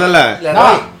pa, pásala. le doy.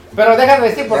 No, pero déjame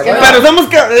decir por qué no. Pero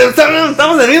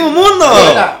estamos en el mismo mundo.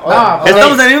 No,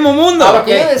 Estamos en el mismo No, lo mundo.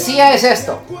 que yo decía es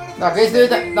esto. Lo que estoy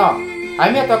ahorita, no, a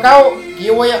mí me ha tocado que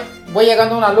yo voy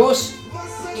llegando a una luz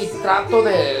y trato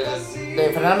de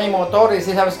frenar mi motor y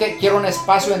decir, ¿sabes qué? Quiero un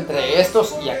espacio entre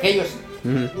estos y aquellos.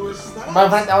 Va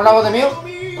enfrente a un lado de mí,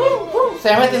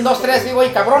 se me meten 2, 3, digo,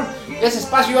 oye cabrón, ese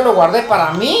espacio yo lo guardé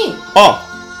para mí. Oh,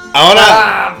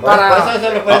 ahora.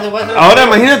 Ahora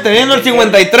imagínate viendo el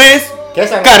 53 ¿Qué es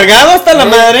cargado hasta la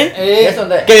madre. ¿Qué es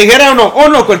donde? Que dijera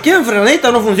uno, cualquier frenadita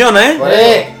no funciona, Por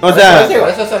O sea, por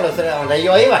eso son los donde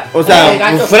yo iba. O sea, Soy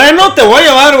gacho. un freno te voy a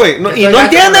llevar, güey. No, Que y soy no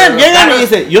gacho entienden, con los llegan y carros.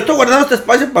 dicen, yo estoy guardando este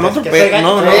espacio para no Que soy atropellar. gacho,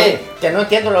 No, no. que no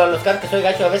entiendo lo de los carros, que soy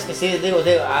gacho a veces que sí, digo,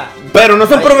 Pero no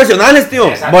son Ay, profesionales, tío.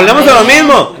 exactamente. Volvemos a lo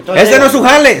mismo. Entonces, Este no es su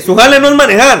jale. Su jale no es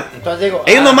manejar. entonces digo,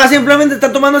 Ellos nomás simplemente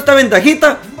están tomando esta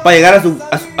ventajita para llegar a su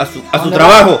 ¿Dónde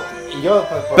trabajo. y yo,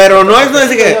 Pero no es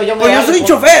decir que, pues yo soy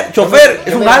chofer,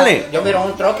 es un jale. Yo miro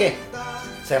un troque,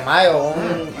 semayo,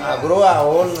 una grúa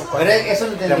o un... Pero es un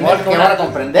entendimiento remolque, que ahora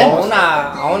comprendemos.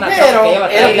 A una Pero troca que lleva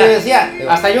es lo que yo trailer. decía,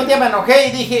 Digo, hasta yo un día me enojé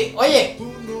y dije, oye,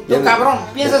 tú Ya- cabrón,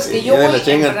 piensas que yo ya me voy la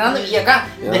chingan. frenando y acá,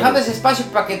 Ya. dejando ese espacio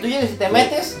para que tú llegues y te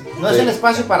metes, no es Sí. un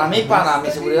espacio para mí, para mi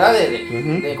seguridad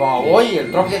de cómo voy y el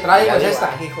troque que traigo ya es digo, esta.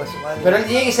 "Ay, hijo de su madre". Pero él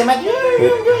llega y se mete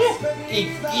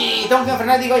y tengo que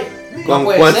frenar y digo, oye, no Con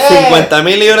puede ser.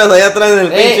 50,000 libras allá atrás del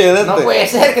pinche de No este. puede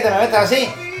ser que te me metas así.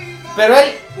 Pero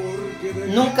él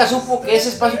nunca supo que ese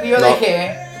espacio que yo No.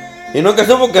 dejé, Y nunca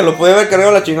supo que lo podía haber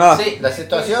cargado la chingada. sí, La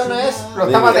situación es... lo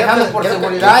estaba Creo dejando por creo que-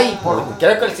 seguridad y por...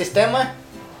 Creo que el sistema,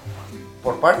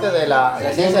 por parte de la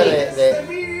licencia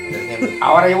del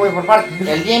Ahora yo voy por parte.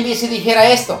 El DMV si dijera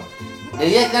esto,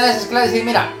 debería tener esas clases y decir,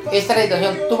 mira, esta es la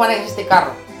situación, tú manejas este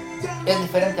carro, es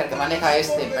diferente al que maneja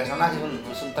este personaje,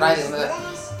 es un trailer,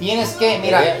 tienes que,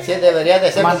 mira, sí debería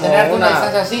de ser mantenerte como una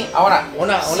distancia así. Ahora,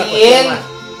 una si cuestión él más.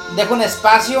 deja un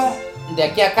espacio de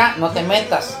aquí a acá, no te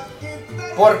metas,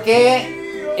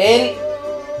 porque él,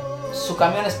 su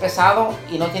camión es pesado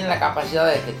y no tiene la capacidad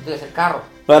de que tú tires el carro.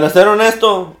 Para ser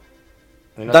honesto,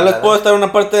 Y no tal vez te la puedo dan. estar en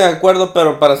una parte de acuerdo,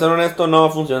 pero para ser honesto no va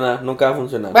a funcionar, nunca va a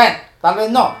funcionar. Bueno, tal vez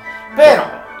no, pero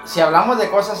si hablamos de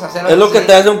cosas hacer Es lo así, que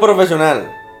te hace un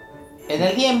profesional. en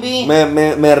el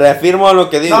DMV. Me reafirmo a lo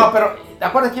que digo. No, pero ¿te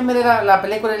acuerdas quién era la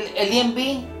película? El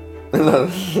DMV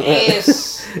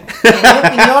es, en mi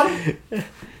opinión,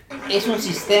 es un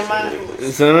sistema.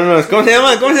 Son unos, ¿cómo se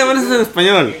llama? ¿Cómo se llaman esos en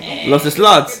español? Los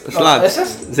slots. ¿Esos?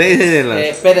 Sí,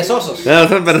 los. Perezosos. No,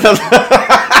 son perezosos.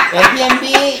 El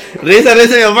DMV risa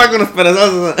mi papá con los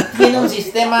perezosos. tiene un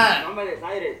sistema, No me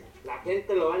desaires, la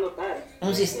gente lo va a notar.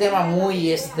 un sistema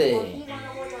muy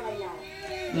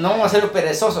no vamos a hacerlo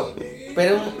perezoso,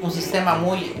 pero un sistema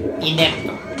muy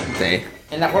inepto Sí,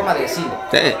 en la forma de decirlo.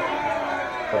 sí.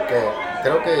 Porque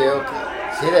creo que yo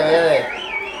sí debería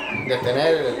de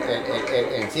tener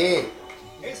en sí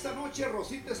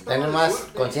tener más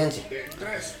conciencia.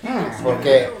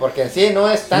 Porque en sí no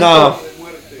es tanto. No.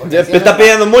 porque en sí Está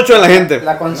pidiendo mucho a la gente.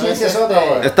 La conciencia es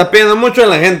otra. Está pidiendo mucho a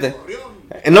la gente.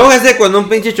 Enójese cuando un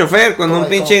pinche chofer, cuando un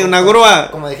pinche una grúa.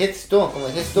 Como dijiste tú.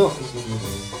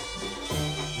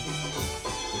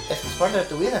 Esto es parte de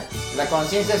tu vida. La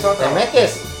conciencia es otra. Te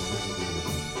metes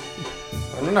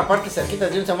en una parte cerquita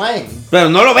de un samay. Pero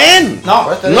no lo ven. No,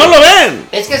 No lo ven.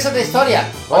 es que es otra historia.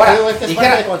 Ahora, es que es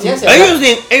parte de conciencia.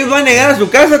 Ellos van a llegar a su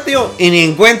casa, tío, y ni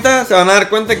en cuenta se van a dar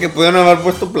cuenta que pudieron haber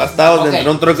puesto plastados entre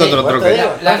un troque y otro troque.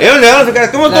 Ellos llegaron a su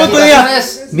casa. ¿Cómo estuvo tu día?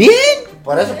 Bien.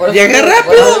 Por eso. Llegué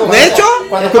rápido. De hecho,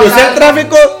 crucé el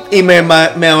tráfico y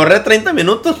me ahorré 30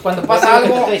 minutos. Cuando pasa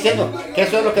algo, estoy diciendo que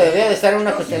eso es lo que debería de estar en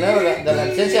una cuestionario de la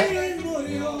licencia.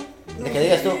 De que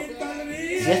digas tú,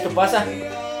 si esto pasa,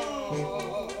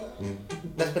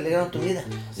 estás peligrando tu vida.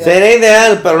 Sería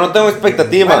ideal, pero no tengo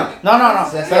expectativa. No.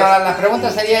 Pero la pregunta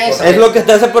sería esa. Es lo que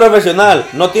te hace profesional.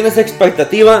 No tienes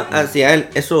expectativa hacia él.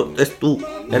 Eso es tú.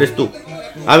 Eres tú.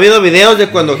 Ha habido videos de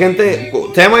cuando gente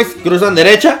semis cruzan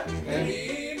derecha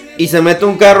y se mete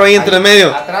un carro ahí entre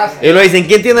medio. Atrás. Y lo dicen,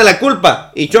 ¿quién tiene la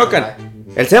culpa? Y chocan.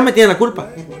 El SEMA tiene la culpa.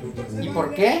 ¿Y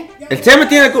por qué? El SEMA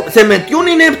tiene la culpa. Se metió un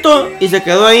inepto y se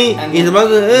quedó ahí. Y se va.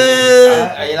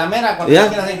 Ahí en la mera, cuando Ya,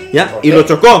 esquinas así. ya. ¿Por Y qué? lo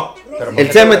chocó. ¿Pero por El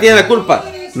qué SEMA te- tiene la culpa.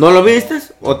 ¿No lo viste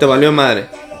o te valió madre?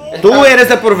 Tú Está- eres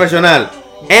el profesional.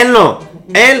 Él no.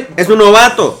 Él es un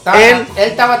novato. Él. Él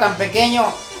estaba tan pequeño.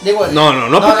 Digo,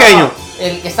 No pequeño.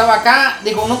 El que estaba acá,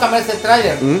 dijo, nunca me hace el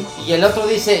tráiler. Y el otro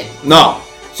dice, No.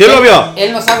 Sí lo él- vio.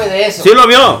 Él no sabe de eso. Sí lo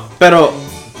vio.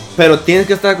 Pero tienes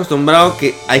que estar acostumbrado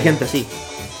que hay gente así.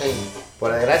 Sí.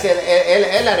 Por desgracia, él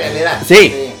es la realidad.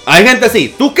 Sí. Hay gente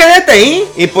así. Tú quédate ahí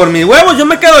y por mis huevos yo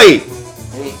me quedo ahí.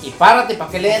 Sí. Y párate para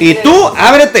que le Y entre. tú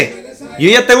ábrete. Yo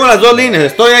ya tengo las dos líneas.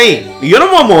 Estoy ahí. Y yo no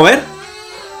me voy a mover.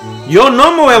 Yo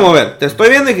no me voy a mover. Te estoy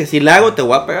viendo y que si la hago te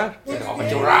voy a pegar. Te va a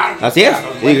apachurrar. Así es. Claro,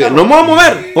 Y dije, cuéntalo. no me voy a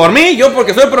mover. Por mí, yo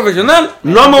porque soy profesional,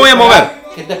 no me voy a mover.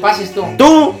 Que te pases tú.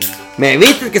 Tú me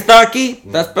viste que estaba aquí.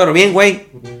 Estás pero bien, güey.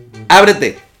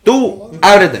 Ábrete. Tú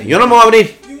ábrete. Yo no me voy a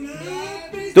abrir.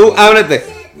 Tú ábrete.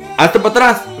 Hazte para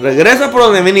atrás. Regresa por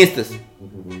donde viniste.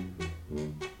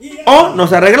 O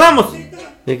nos arreglamos.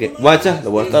 Dije, guacha,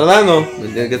 lo voy a estar dando. Me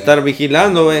tienes que estar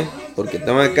vigilando, güey. Porque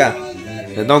tengo acá.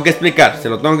 Le tengo que explicar. Se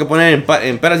lo tengo que poner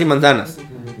en peras y manzanas.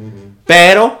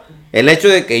 Pero el hecho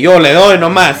de que yo le doy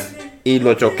nomás y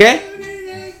lo choqué.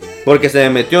 Porque se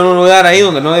metió en un lugar ahí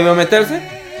donde no debió meterse.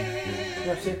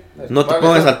 No te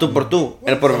pongas al tú por tú.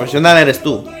 El profesional eres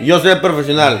tú. Yo soy el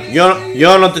profesional.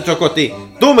 Yo no te choco a ti.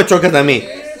 Tú me chocas a mí.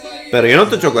 Pero yo no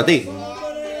te choco a ti.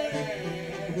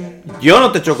 Yo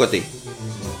no te choco a ti.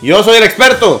 Yo soy el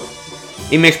experto.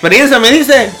 Y mi experiencia me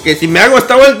dice que si me hago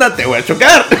esta vuelta te voy a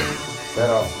chocar.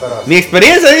 Pero Mi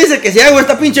experiencia dice que si hago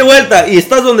esta pinche vuelta y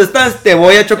estás donde estás te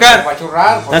voy a te chocar. va a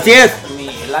churrar. porque Así es.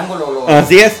 El ángulo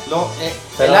Así es.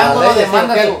 el ángulo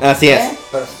demanda su. Así es.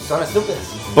 Pero son estúpidos.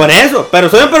 Por eso. Pero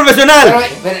soy un profesional.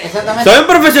 Pero exactamente. Soy un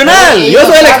profesional. Pero Yo ellos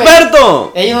soy el saben.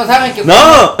 experto. Ellos no saben que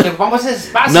No. que ocupamos ese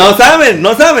espacio.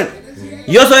 No saben.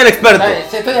 Yo soy el experto.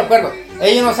 Sí, estoy de acuerdo.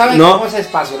 Ellos no saben No. que ocupamos ese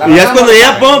espacio. La Y ya es verdad cuando no ya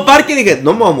saben. pongo parque y dije,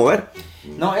 no me voy a mover.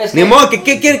 No, es Ni que modo, ¿qué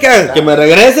quiere que haga? ¿Que me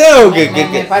regrese o que...?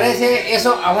 me parece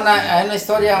eso a una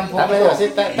historia un poco.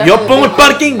 Yo pongo el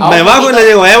parking, a un me bajo y poquito- le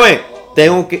digo, güey,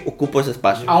 tengo que ocupo ese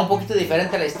espacio. A un poquito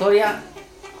diferente la historia.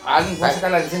 Alguien puede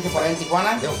sacar la licencia por ahí en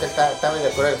Tijuana Digo que está medio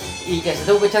cruel. y que se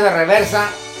tuvo que echar de reversa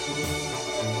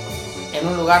en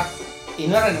un lugar y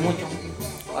no era ni mucho.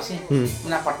 O así,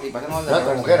 una participación más de No, tu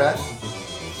reversa. mujer,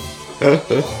 ¿eh?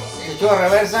 Se echó de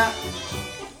reversa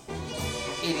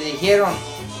y le dijeron,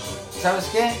 ¿sabes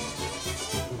qué?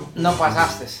 No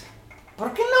pasaste.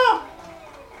 ¿Por qué no?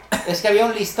 Es que había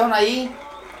un listón ahí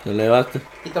Te levaste.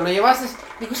 y te lo llevaste.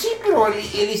 Digo, sí, pero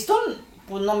el listón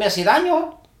pues no me hace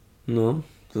daño. No,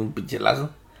 es un pinche lazo.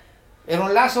 Era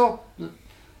un lazo,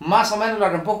 más o menos lo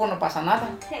reempujo, no pasa nada.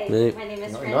 Sí. My name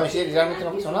is No, sí, realmente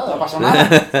no pasó nada. No pasó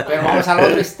nada. Pero vamos a la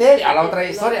otra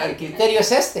historia. El criterio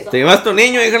es este. Te llevas tu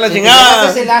niño, hija de la Si te chingada.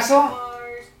 llevas ese lazo,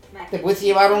 te puedes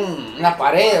llevar una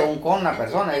pared o un con una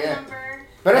persona.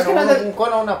 Pero es que no es un de-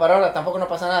 cono o una parola tampoco no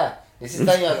pasa nada. Hiciste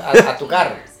daño a tu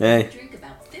carro. Ey.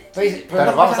 Pero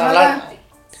no vamos pasa a hablar. nada.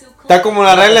 Está como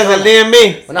las reglas del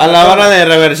DMV. Una A la persona. hora de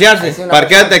reversearse. Ahí sí, una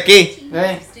Parquéate persona. aquí.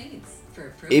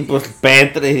 Y pues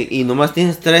penetra y nomás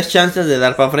tienes 3 chances de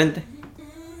dar para frente.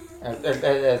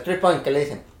 El 3 point que le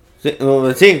dicen.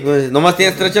 Sí, pues, nomás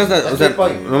tienes 3 chances. O El sea, three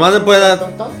point. nomás se puede dar.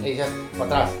 Y ya,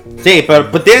 para atrás. Sí,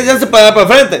 pero pues, tienes chance para dar para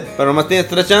frente. Pero nomás tienes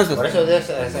 3 chances. Por eso es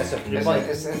el 3 point.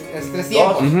 Es 3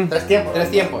 tiempos. Ujú. 3 tiempos.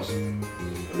 3 tiempos.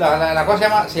 La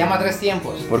cosa se llama 3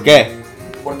 tiempos. ¿Por qué?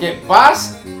 Porque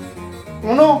vas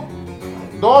 1,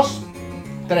 2,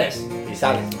 3 y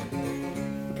sales.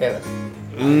 Quedas.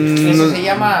 Eso No, se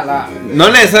llama la... no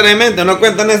necesariamente, no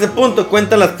cuentan ese punto,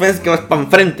 cuentan las veces que vas para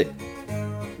enfrente.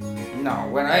 No,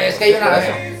 bueno, es que hay una...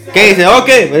 ¿Qué dice? Ok,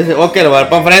 le voy a dar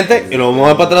para enfrente y lo voy a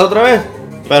mover para atrás otra vez.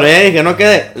 Pero ya dije, no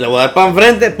quedé, le voy a dar para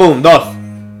enfrente, pum, 2.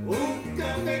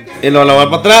 Y luego le voy a dar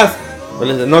para atrás, pues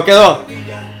le dice, no quedó.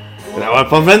 Le voy a dar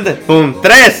para enfrente, pum,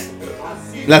 3.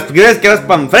 Las veces que vas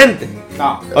para enfrente.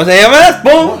 No. O sea, ya vas,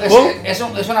 pum, pum.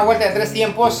 Es una vuelta de 3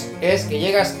 tiempos, es que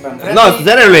llegas para enfrente. No,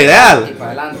 eso era lo ideal. Y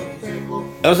para adelante.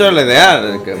 Eso era lo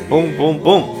ideal, de que pum, pum,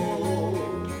 pum.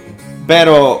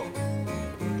 Pero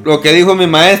lo que dijo mi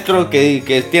maestro,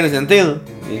 que tiene sentido.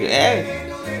 Dije,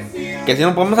 que si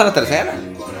no podemos a la tercera.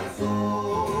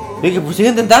 Dije, pues sigue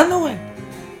intentando, güey.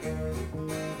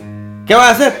 ¿Qué vas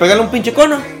a hacer? ¿Pegarle un pinche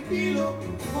cono?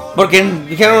 Porque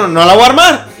dijeron, no la voy a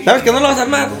armar. ¿Sabes que no la vas a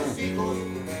armar?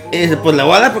 Y dice, pues la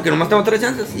voy a dar porque nomás tengo 3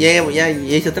 chances. Y ya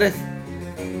hice 3.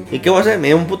 ¿Y qué voy a hacer? Me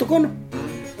dio un puto cono.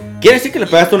 Quiere decir que le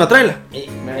pegaste una traila.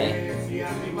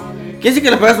 Quiere decir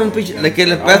que le pegaste un pinche. Que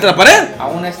le pegaste la pared. A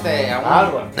un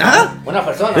Algo. Ajá. Una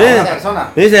persona. Sí. una persona.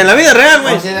 Dice, en la vida real,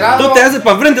 güey. Considerado- Tú te haces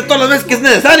para enfrente todas las veces que es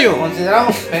necesario.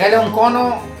 Consideramos pegarle a un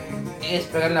cono es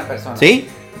pegarle a una persona. ¿Sí?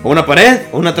 O una pared,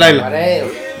 o una traila. Pared,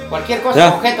 cualquier cosa, Ya.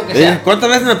 objeto que Dice, sea. ¿cuántas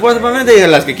veces me puedes hacer para enfrente? Dice,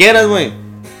 las que quieras, güey.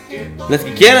 Las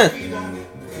que quieras.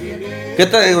 ¿Qué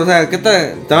te, o sea,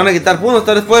 te van a quitar puntos?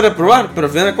 Tal vez puedes reprobar, pero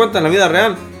al final de cuentas en la vida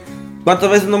real, ¿cuántas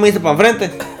veces no me hice para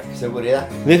enfrente? Seguridad.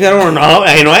 Dijeron, no,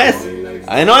 ahí no es.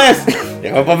 Ahí no es.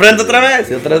 Llegó para enfrente otra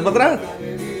vez y otra vez para atrás.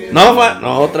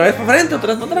 No, otra vez para enfrente,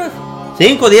 otra vez para atrás.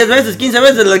 5, 10 veces, 15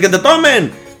 veces, las que te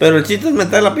tomen. Pero el chiste es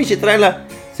meter la pinche traila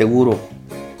seguro.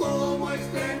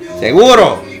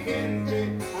 Seguro.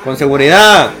 Con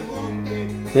seguridad.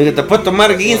 Dije, te puedes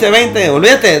tomar 15, 20,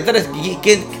 olvídate, 3.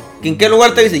 ¿En qué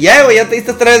lugar te dice? Ya, güey, ya te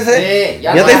diste 3, Sí,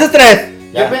 ya ya te no. diste 3.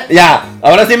 Yo pe- Ya,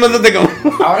 ahora sí métete como.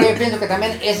 Ahora yo pienso que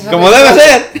también eso es Como algo- debe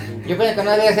ser. Yo pienso que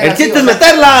no debe ser El así, chiste o es sea,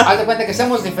 meterla. Haz de cuenta que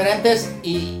somos diferentes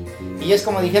y es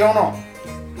como dijeron uno.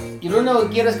 Y lo único que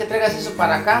quiero es que traigas eso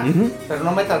para acá, Ujú. pero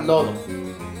no metas lodo.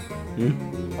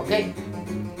 ¿Ok?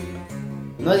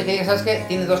 No es de que digas, ¿sabes qué?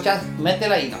 Tienes 2 chances,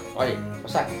 métela y no. Oye, o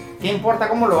sea, ¿qué importa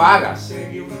cómo lo hagas?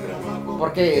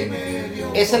 Porque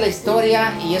esa es la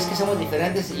historia y es que somos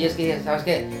diferentes y es que, ¿sabes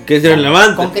qué? Que es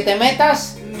irrelevante. Con que te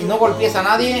metas y no golpees a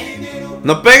nadie,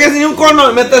 No pegues ni un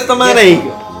cono, mete esta madre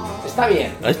ahí. está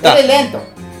bien. Ahí está. Eres lento,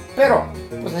 pero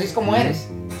pues así es como eres.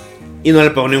 Y no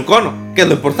le pegó ni un cono, que es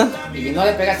lo importante. Y no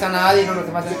le pegas a nadie, no lo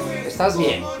demás, estás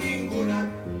bien.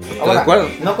 de acuerdo.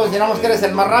 No consideramos que eres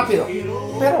el más rápido,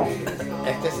 pero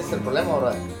Es que ese es el problema,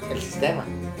 bro. El sistema.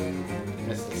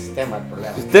 Es el sistema el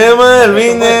problema. Sistema del Tú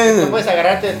business. puedes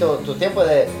agarrarte tu tiempo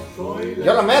de.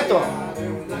 Yo lo meto.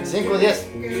 5 o 10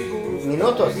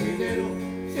 minutos.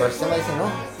 Pero el sistema dice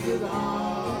no.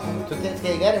 Tú tienes que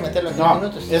llegar y meterlo en 10 no,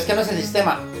 minutos. es que no es el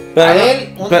sistema. Pero, A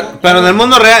él, pero en el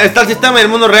mundo real, está el sistema y el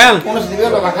mundo real. unos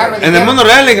individuos lo bajaron. y En el dijeron, mundo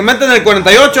real, le que meten el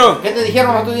 48. ¿qué te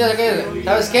dijeron los otros días?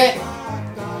 ¿Sabes qué?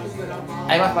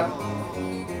 Ahí vas para...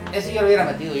 Ese yo lo hubiera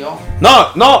metido yo.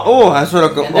 No, eso es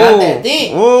lo que. Delante de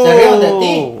ti, se rieron de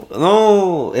ti.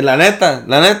 No, y la neta.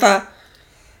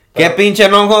 Qué pinche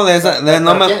enojo de esa. De,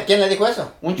 no, ¿Pero ¿Quién le dijo eso?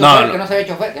 Un chofer No. que no sabía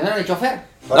chofer, que no era el chofer.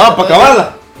 No, para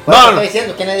acabarla. No, No, estoy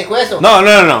diciendo, ¿quién le dijo eso? no.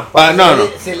 No.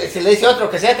 Si le dice otro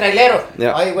que sea trailero.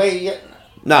 Ya. Ay, güey.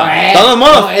 No, Bueno, de todos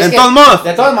modos, no, es en que todos modos.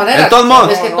 de todas maneras, En todos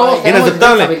modos. es que todos tenemos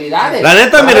Inaceptable. responsabilidades. La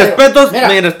neta, mis Ahora, respetos, mira,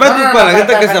 mis respetos para la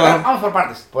gente que se va. Vamos por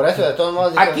partes. Por eso, de todos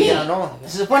modos, dijo Aquí que no.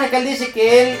 se supone que él dice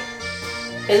que él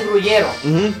es grullero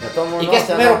Ujú. De todos modos, y no, que es o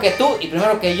sea, primero no. que tú y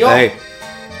primero que yo. Ey.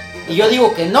 Y yo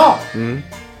digo que no, Ujú.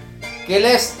 que él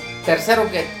es tercero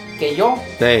que yo.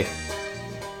 Sí.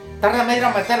 Tarda media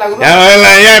a meter la grúa. Ya,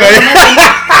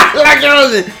 la quiero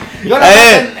decir. Yo la meto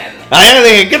en- Ahí le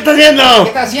dije, ¿qué está ¿Qué haciendo?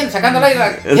 estás haciendo? Sacando el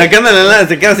aire. Sacándole la,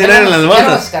 se queda sin aire en las ¿Ya lo vas a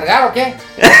botas. descargar o qué?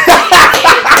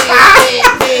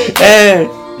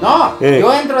 No,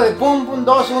 yo entro de pum, pum,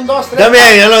 2, 1, 2, 3.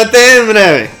 También, ya lo metí en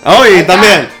breve. Oye,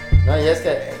 también. No, y es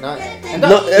que. No.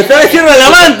 No, está diciendo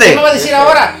relevante. ¿Qué me va a decir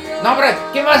ahora? No, hombre,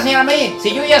 ¿qué me va a enseñar a mí?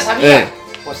 Si yo ya sabía.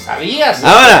 Pues sabías.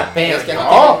 Ahora. Pero Es que no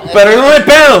no. tiene- Pero no hay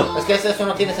pedo. Es que eso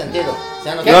no tiene sentido. O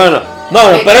sea, no ¿Qué? tiene- No,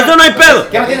 pero eso no hay pedo.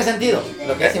 ¿Qué no tiene sentido?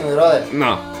 Lo que hace mi brother.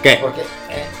 No, ¿qué? Porque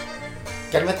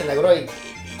que él mete la grúa y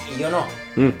yo no.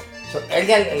 Mm. Él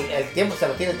ya el tiempo se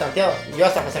lo tiene tanteado. Yo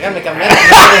hasta para sacarme camioneta.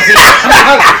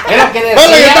 Es lo que ¿Qué es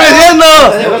lo que está decíamos. diciendo?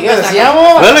 Es lo que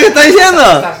decíamos. ¿Qué es lo que está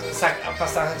diciendo?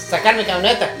 Para sacar mi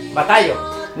camioneta, batallo.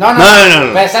 No, No.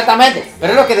 Pero exactamente.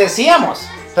 Pero es lo que decíamos.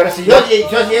 Pero si yo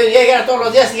llegara todos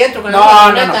los días y entro con la No, misma no,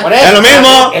 camioneta. no, por eso. Es lo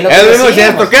mismo, Es lo es que lo mismo si eres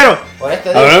decíamos. toquero. Por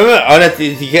este día. Ahora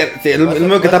si es lo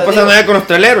mismo que está pasando allá con los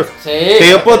traileros. Sí. Que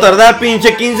yo puedo tardar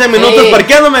pinche 15 minutos Sí.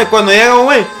 parqueándome cuando llega un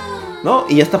güey. No,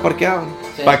 y ya está parqueado.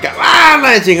 Sí. Para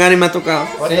acabarla de chingar y me ha tocado.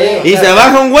 Sí. Y se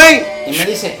baja un güey. Y me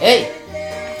dice, hey,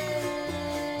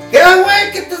 ¿Qué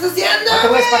güey? ¿Qué estás haciendo? no te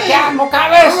voy a parquear, no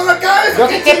cabes. ¿Cómo no cabes? Yo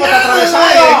 ¿Qué qué tiempo te chingados,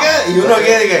 atravesado. güey? Y uno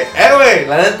aquí dije, güey,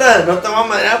 la neta, no te voy a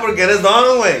madrear porque eres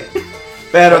don, güey.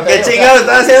 Pero No te qué digo, chingados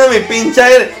están haciendo mi pinche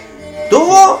aire.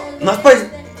 Tú, no es pues,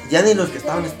 ya ni los que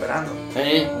estaban esperando.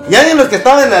 Sí. Ya ni los que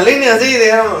estaban en la línea así,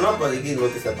 dijeron, no, pues aquí los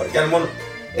que se parquea el mono.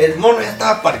 El mono ya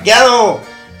estaba parqueado.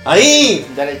 Ahí.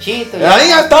 Derechito. Ahí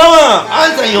ya estaba. Ah,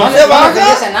 el señor No se le baja.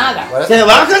 dice nada. Se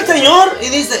baja el señor y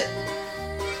dice,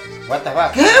 What the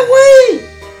fuck? ¿qué,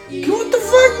 güey? ¿Qué, what the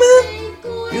fuck,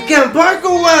 man? You can't park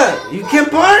or what? You can't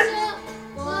park?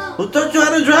 Who taught you how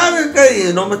to drive? Okay.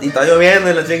 Y, no, y está lloviendo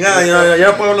y la chingada. Ya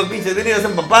no puedo ver los pinches vídeos, se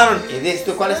empaparon. Y dices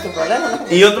tú, ¿cuál es tu problema, no?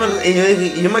 Y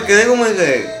yo me quedé como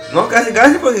que, no, casi,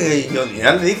 porque yo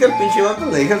ya le dije al pinche vato,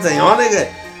 le dije al señor, le dije,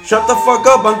 shut the fuck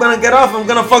up, I'm gonna get off, I'm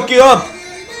gonna fuck you up.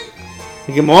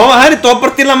 Y que me voy a bajar y te voy a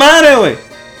partir la madre, güey.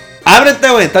 Ábrete,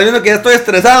 güey, estás viendo que ya estoy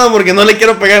estresado porque no le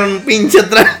quiero pegar un pinche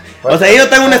atrás. O sea, yo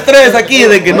tengo un estrés aquí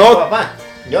de que Oye, no. Papá,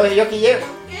 yo que llego.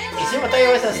 Y si me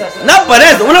traigo esas. No, por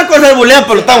eso, una cosa es bulear,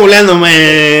 pero lo está buleando,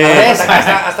 güey.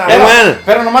 Hasta Qué bueno.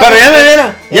 Pero nomás. Pero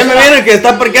ya me viene que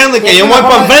está parqueando y que yo me voy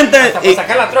para enfrente. Hasta para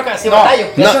sacar la troca, así No. batallo.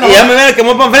 No, y ya me viene que me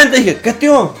voy para enfrente y dije, ¿qué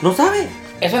tío? ¿No sabe?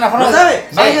 Es una forma ¿No sabe?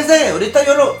 Váyase, ahorita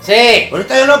yo lo. Sí.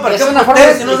 Ahorita yo lo Es parqueo una por forma de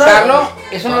usted, si no sabe. explicarlo.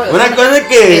 Es Una cosa es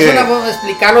que. Es una forma de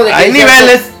explicarlo de que. hay es cierto,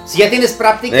 niveles. Si ya tienes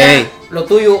práctica, Ey. lo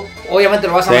tuyo, obviamente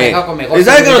lo vas a Sí. manejar con mejor. Y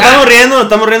sabes que nos seguridad.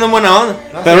 estamos riendo en buena onda.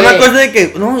 No pero sé. una cosa es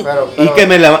que. No, Pero-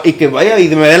 y que vaya y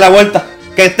me dé la vuelta.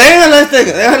 Que tengan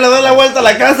déjale dar la vuelta a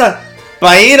la casa.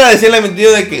 Para ir a decirle a mi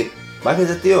tío de que.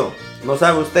 Bájese, tío. No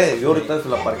sabe usted. Yo ahorita se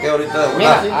la parqueo ahorita de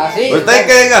Mira, volada. así. Usted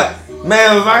que diga,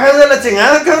 me bajas de la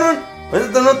chingada, cabrón.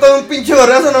 Ahorita no tengo un pinche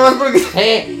gorrazo nomás porque.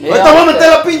 Sí. Ahorita voy a meter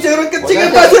la pinche grúa. ¿Qué chinga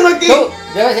está haciendo aquí?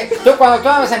 Tú cuando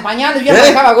estabas empañando, yo ¿Eh?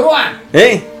 manejaba grúa.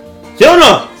 ¿Ey? ¿Sí o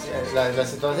no? La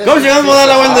situación. ¿Cómo llegamos a dar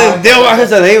la vuelta? Tío,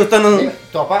 bájese de ahí. Usted no. Sí,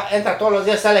 tu papá entra todos los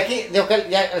días, sale aquí, digo que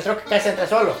ya el troque cae se entra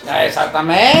solo.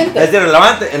 Exactamente. Es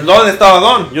irrelevante. El don estaba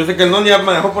don. Yo sé que el don ya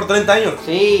manejó por 30 años.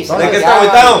 Sí, ¿De qué está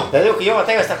agüitado? Te digo que yo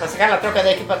bateo hasta para sacar la troca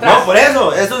de aquí para atrás. No, por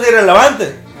eso. Eso es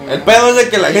irrelevante. El pedo es de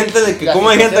que la gente, de que La como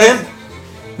hay gente. situación.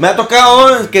 Me ha tocado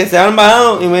dones que se han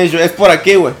bajado y me han dicho, es por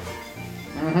aquí, güey.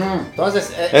 Ujú. Entonces.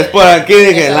 Es por aquí.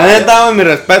 Dije, esa- la neta, mis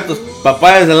respetos.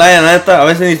 Papá de Celaya, la neta, a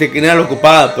veces ni se quería la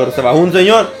ocupada, pero se bajó un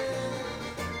señor.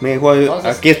 Me dijo,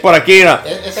 Entonces- aquí es por aquí, mira.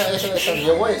 Eso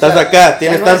yo voy. Estás o sea, acá,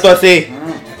 tienes no tanto es- así.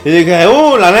 Mm. Y dije,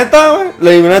 la neta, güey.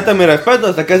 Le digo, neta, mi respeto.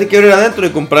 Hasta casi quiero ir adentro y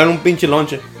comprar un pinche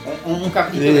lonche. Un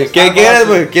capítulo. Y dije, de ¿qué Starbucks. quieres,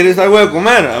 güey? ¿Quieres algo de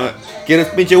comer? A ver, ¿quieres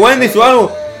pinche Wendy's o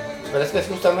algo? Pero es que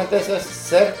justamente eso es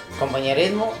ser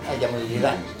compañerismo y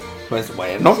amabilidad. Pues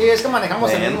bueno. Sí, es que manejamos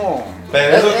el Bueno. mismo.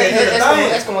 Pero es lo que dice el es como,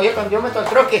 detalle. es como yo cuando yo meto el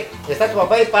troque, y está tu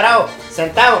papá ahí parado,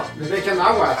 sentado, Le estoy echando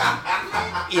agua.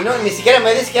 y no, ni siquiera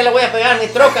me dice que ya le voy a pegar a mi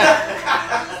troca.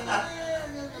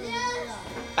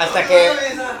 Hasta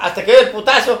que veo el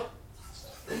putazo.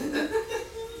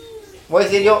 Voy a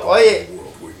decir yo, oye,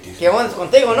 ¿qué onda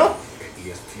contigo, no?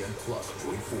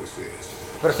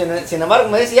 Pero sin embargo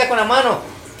me dice ya con la mano,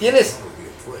 tienes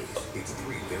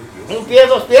un pie,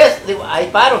 2 pies, digo, ahí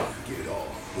paro.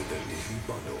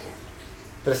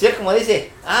 Pero si él como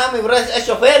dice, mi bro es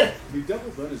chofer,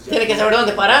 tiene que saber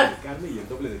dónde parar. Carne y el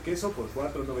doble de queso por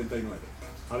 $4.99.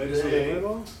 A ver, eso de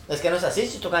nuevo. Es que no es así,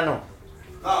 Chitucano.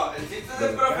 No, el chiste es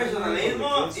el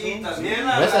profesionalismo y también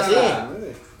No es así.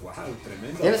 Wow,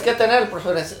 tremendo. Tienes que tener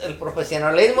el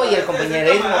profesionalismo y el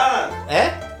compañerismo.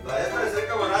 ¿Eh? La neta de ser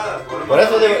camarada. Por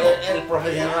eso digo, el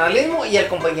profesionalismo y el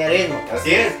compañerismo.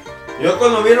 Así es. Yo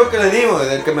cuando vi lo que le digo,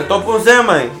 desde que me topo un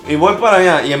semi y voy para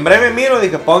allá, y en breve miro,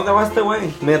 dije, ¿para dónde va este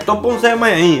güey? Me topo un semi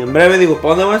ahí, en breve digo,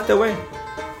 ¿para dónde va este güey?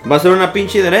 ¿Va a ser una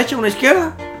pinche derecha, una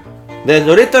izquierda? Desde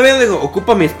ahorita bien digo,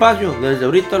 ocupa mi espacio, desde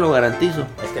ahorita lo garantizo.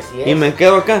 Es que sí es. Y me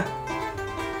quedo acá.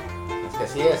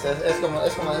 Es que sí es como.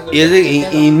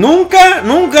 Y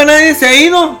nunca nadie se ha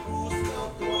ido,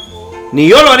 ni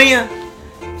yo lo haría,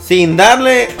 sin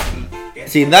darle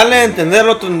a entender al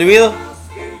otro individuo.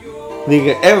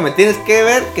 Dije, me tienes que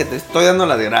ver que te estoy dando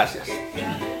las gracias.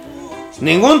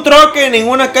 Ningún troque,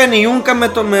 ninguna acá, ni nunca me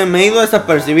he ido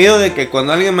desapercibido de que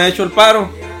cuando alguien me ha hecho el paro,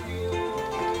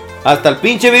 hasta el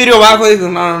pinche vidrio bajo, digo,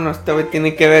 no, este güey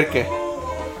tiene que ver que.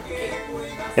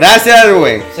 Gracias,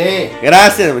 güey. Sí.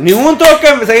 Gracias, güey. Ningún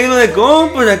troque me ha ido de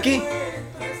pues aquí.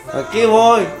 Aquí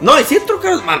voy. No, y sí hay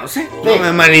troqueros malos, No me Hay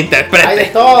de malinterprete.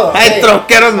 todo. Hay sí.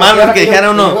 troqueros malos Ahora que yo-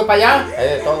 dijeron yo no. voy para allá. Hay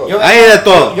de todo. Hay de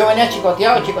todo. Yo venía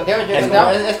chicoteado.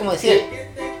 Es como decir,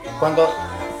 cuando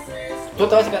tú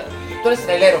te vas a... Tú eres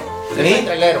trailero. Yo soy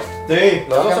trailero. Sí.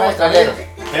 Los dos somos traileros.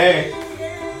 Sí.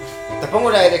 Te pongo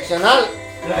la direccional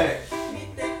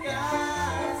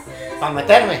para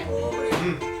meterme.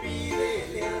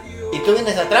 Y tú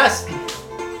vienes atrás.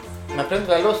 Me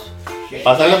prendo la luz.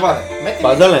 Pásale, pa. Métele.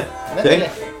 Pásale. Métele.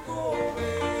 Sí.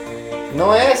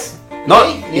 No es No,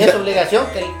 ley, ni y es se- obligación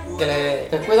que le...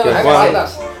 Te cuida Que las pueda.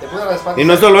 espaldas. Te cuida las espaldas. Y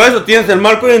no solo eso, tienes el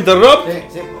marco de interrupt Sí,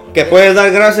 sí. que puedes dar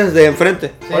gracias de enfrente.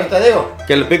 Por eso te digo.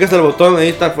 Que le picas el botón, ahí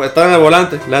está en el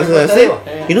volante, le haces Pues te así. digo.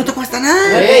 Y no te cuesta No es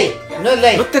nada. ley. No es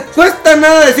ley. No te cuesta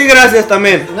nada decir gracias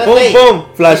también. No es Pum, ley. pum,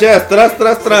 flasheas, tras,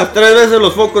 3 veces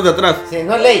los focos de atrás. Sí,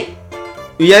 no es ley.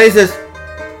 Y ya dices,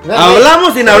 No es hablamos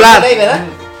ley. sin No hablar. es ley, ¿verdad?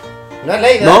 No es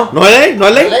ley, ¿verdad? No, no es ley, no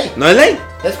es No es ley, ley. no es ley.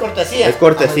 Es cortesía. Es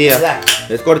cortesía,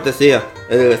 Amabilidad. es cortesía.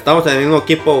 Estamos en el mismo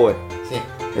equipo, güey. Sí.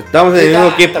 Estamos en el mismo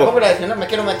Tampoco equipo. la direccional me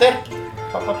quiero meter.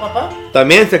 Pa.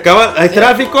 También se acaba, hay Sí.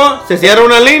 tráfico, se cierra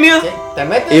una línea. Sí. Te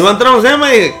metes. Y va a entrar un semi y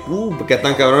dije, qué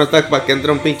tan cabrón está para que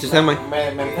entre un pinche semi. Me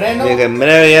enfreno. Y dije, en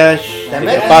breve ya, Te dije,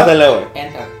 metes. pásale, güey.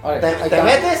 Entra. Te, Órale, ahí te está.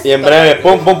 metes. Y en breve,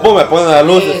 pum, me ponen las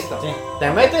luces. Listo. Te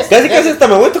metes. Casi hasta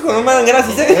me vuelto cuando me dan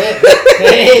gracias, Sí,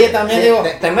 Sí, yo también sí, digo.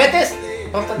 te metes.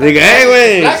 Dije,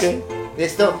 güey. Flash. ¿qué?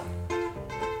 Listo.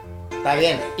 Está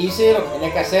bien. Hice lo que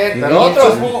tenía que hacer. Pero y él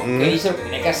otros- supo que hice lo que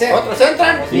tenía que hacer. Otros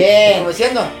entran. Bien. Como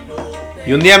diciendo.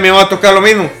 Y un día me va a tocar lo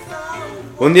mismo.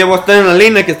 Un día voy a estar en la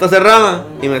línea que está cerrada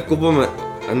y me ocupo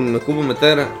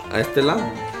meter a este lado.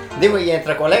 Digo, y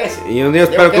entre colegas. Y un día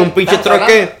Digo, espero ¿qué? que un pinche ¿Estamos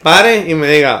troque hablando? pare y me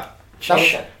diga,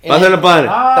 pásale, padre.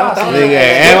 Ah, Estamos sí.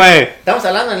 Dije, güey. Estamos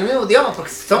hablando en el mismo idioma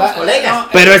porque somos La- colegas. no,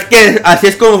 Pero es que así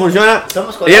es como funciona.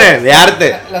 Somos colegas. Mire, de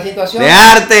arte. La situación. De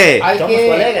arte. Hay Somos que,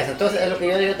 colegas. Entonces es lo que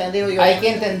yo te digo. Yo. hay que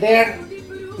entender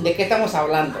de qué estamos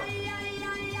hablando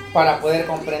para poder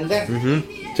comprender. Ujú.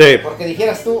 Sí. Porque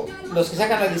dijeras tú, los que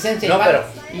sacan la licencia No, y van- pero-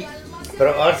 y-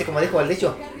 Pero ahora sí, como dijo el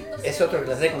dicho, es otro que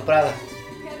la trae comprada.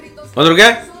 ¿Otro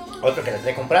qué? Otro que la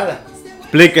trae comprada.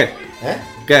 Explique. ¿Eh?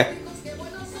 ¿Qué?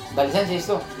 la licencia y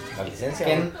esto. La licencia.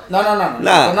 Que, ¿no? no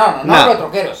hablo de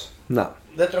troqueros. No.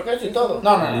 De troqueros y todo.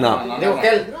 No. Digo que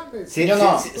él, si, Yo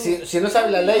no. si no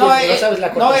sabes la ley, No, si no sabes la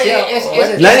no, cortesía, es- o es-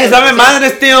 eres- Nadie sabe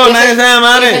madres, tío. Esa- Nadie sabe esa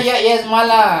madres. ya es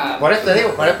mala. Por eso te digo,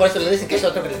 por eso le dicen que es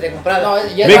otro que le trae comprada. No,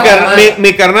 ya Mi, es mala madre.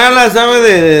 mi carnala sabe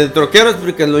de troqueros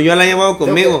porque yo la he llevado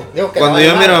conmigo. digo que Cuando le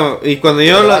yo vale miro, y cuando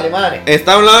yo Que le la vale madre.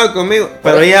 está hablando conmigo, Por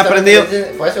pero eso ella ha justamente aprendido. le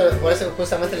dicen- por eso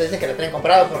justamente le dicen que le traen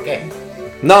comprado porque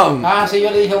No, Ah, sí, yo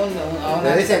le dije a una.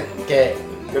 le dicen que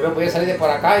Yo me podía salir de por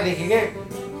acá y dije, ¿qué?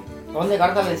 ¿Dónde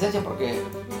guardas la licencia? Porque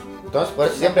entonces por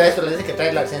eso siempre a eso le dicen que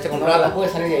traes la licencia no comprada pude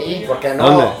salir de allí. porque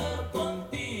 ¿dónde?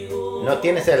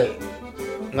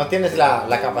 no tienes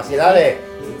la capacidad de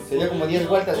Se dio como 10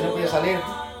 vueltas y no podía salir.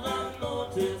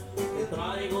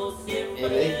 Y le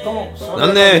dije, ¿cómo? Solo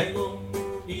 ¿Dónde?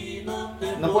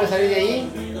 No puedes salir de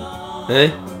ahí.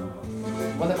 ¿Eh?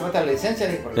 ¿Dónde comete la licencia?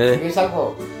 Dije, porque yo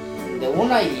salgo de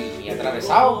una y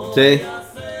atravesado. Sí.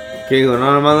 ¿Qué digo?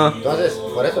 No, hermano. entonces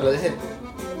por eso le dicen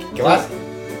que vas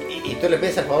y tú le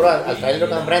pides el favor al trailero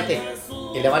que enfrente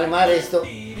y le vale madre esto.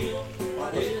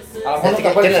 A lo mejor no te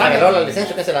 ¿Quién puedes le regaló salir. la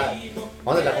licencia?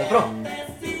 ¿Dónde la compró?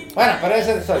 Bueno, pero esa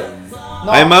es la historia.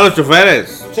 No, Hay malos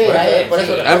choferes. Sí, Por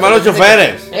eso Hay malos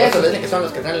choferes. Por eso le dicen que son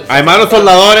los que traen la Hay malos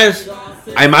soldadores.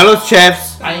 Hay malos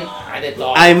chefs. Hay de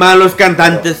todo. Hay malos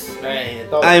cantantes. Hay de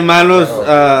todo. Hay malos,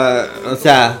 o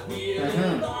sea,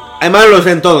 hay malos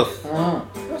en todos. Ujú.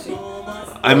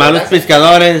 Hay malos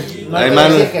pescadores. No Hay hay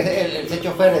malos. decir que el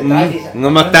chofer de trae. dice, No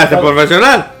mataste comprendo todo.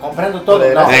 profesional. Comprendo todo.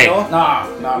 De No, gracia. no.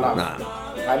 No.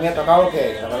 A mí me ha tocado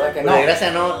que la verdad que Por no.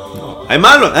 desgracia no. Hay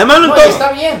malos en No, y todos.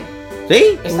 está bien.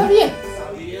 ¿Sí? Está bien.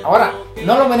 Ahora,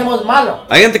 no lo venimos malo.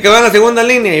 Hay gente que va en la segunda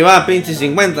línea y va a pinche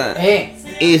 50.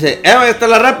 Y dice, está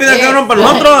la rápida, cabrón, para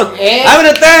nosotros.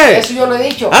 ¡Ábrete! Eso yo lo he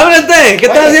dicho. ¡Ábrete! ¿Qué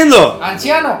estás Oye, haciendo?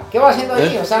 Anciano, ¿qué va haciendo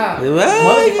ahí? O sea, Ay,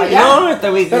 muévete para allá. no, está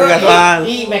bien Pero, casual.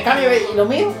 y me cambio y lo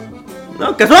miro.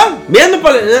 No, casual. Viendo,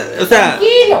 o sea,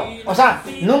 Tranquilo. O sea,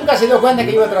 nunca se dio cuenta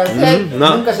que iba a través de él.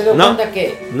 No, Nunca se dio no, cuenta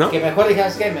que mejor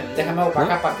dijeras que déjame para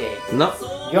acá para que no,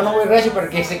 yo no voy recio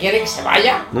porque se quiere que se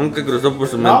vaya. nunca cruzó por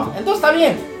su No, mente. entonces está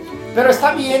bien. Pero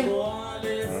está bien.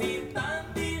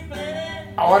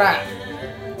 Ahora,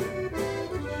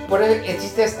 por eso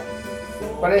existe esta.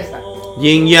 Por esta.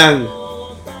 Yin Yang.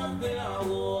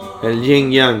 El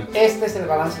Yin Yang. Este es el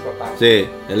balance total. Sí,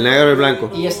 el negro y el blanco.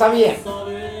 Y está bien.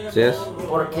 Sí es.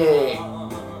 Porque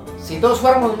si todos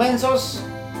fuéramos mensos,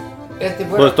 este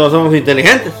fuera, Pues todos somos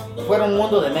inteligentes. fuera un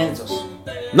mundo de mensos.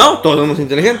 No, todos somos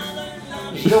inteligentes.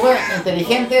 Y si yo fuera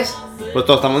inteligentes, Pues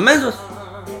todos estamos mensos.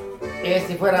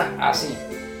 fuera así.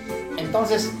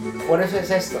 Entonces, por eso es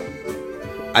esto.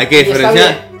 Hay que Y está diferenciar.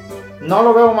 bien. No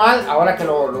lo veo mal ahora que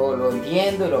lo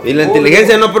entiendo. Y la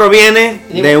inteligencia no proviene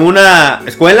de una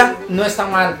escuela. No está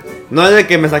mal. No es de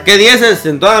que me saqué 10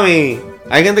 en toda mi...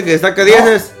 Hay gente que saca 10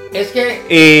 No, es que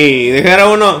y dejar a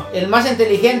uno... el más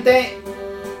inteligente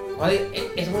oye,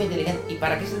 es muy inteligente. ¿Y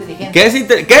para qué es inteligente?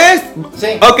 ¿Qué es? Sí.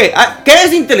 Ok, ¿qué es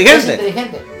Es inteligente?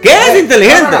 inteligente. ¿Qué es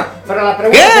inteligente? No, pero la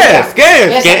pregunta ¿Qué sería, es? ¿Qué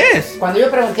es? esa, ¿Qué es? Cuando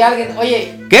yo pregunté a alguien,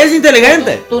 oye, ¿Qué es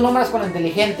inteligente? tú nombras con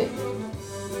inteligente.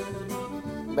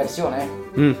 Versión,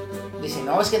 Mm. Dice,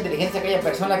 no, es que inteligente es aquella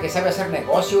persona que sabe hacer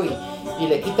negocio y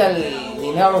le quita el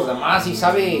dinero a los demás y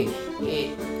sabe...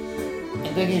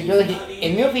 entonces yo dije,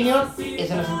 en mi opinión,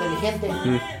 ese no es inteligente.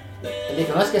 Él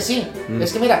dijo, no, es que sí.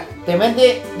 Es que mira, te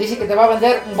vende, dice que te va a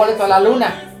vender un boleto a la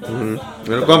luna.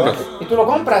 Me lo compras. Y tú lo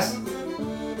compras.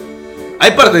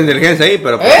 Hay parte de inteligencia ahí,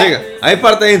 pero prosiga. Hay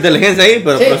parte de inteligencia ahí,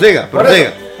 pero Sí, prosiga, por prosiga.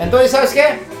 eso. Entonces, ¿sabes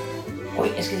qué? Uy,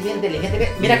 es que es bien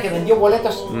inteligente. Mira que vendió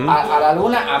boletos a la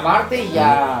luna, a Marte y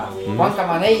a Juan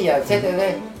Camané y a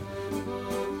etc.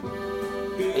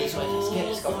 Eso es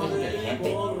que es como es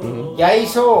inteligente. Ya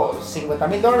hizo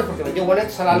 $50,000 porque vendió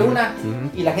boletos a la luna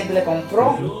y la gente le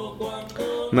compró.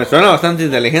 Me suena bastante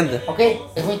inteligente. Ok,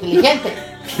 es muy inteligente.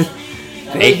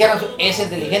 Le dijeron, es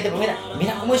inteligente, pero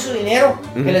mira cómo hizo dinero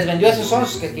que les vendió a esos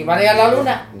sons que iban a ir a la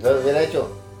luna. Entonces hubiera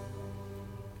hecho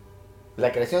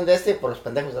la creación de por los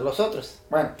pendejos de los otros.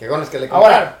 Bueno, Que con los que le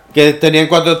compraron. ahora, Que tenían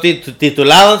 4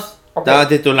 titulados. Ok. Estaba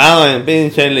titulado en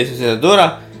pinche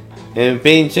licenciatura, en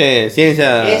pinche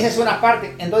ciencia. esa es una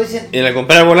parte. Entonces dicen, Y le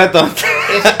compré el boleto.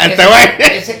 es Este güey.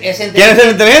 es ¿Quieres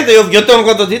ser inteligente? Yo tengo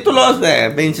 4 títulos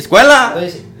de pinche escuela.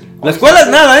 Entonces, La escuela es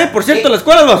nada, por cierto, la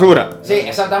escuela es basura. Sí,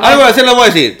 exactamente. Algo así les voy a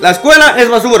decir. La escuela es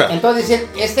basura. Entonces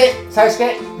dicen, ¿sabes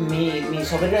qué? Mi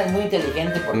sobrina es muy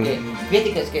inteligente porque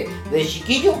fíjate que es que de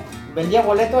chiquillo vendía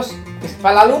boletos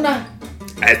para la luna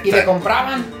y le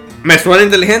compraban. Me suena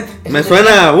inteligente. Es Me inteligente.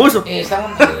 suena abuso. Está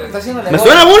haciendo Me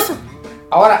negocio. suena abuso.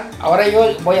 Ahora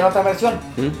yo voy a la otra versión.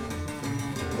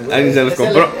 Alguien se los ¿Es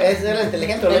compró. ¿Es el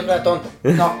inteligente o el otro era tonto?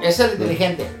 No, es el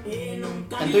inteligente.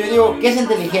 Entonces yo digo, ¿qué es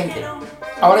inteligente?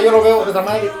 Ahora yo lo veo de otra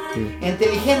manera.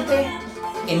 Inteligente,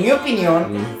 en mi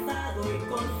opinión,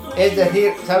 es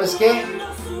decir, ¿sabes qué?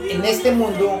 En este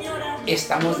mundo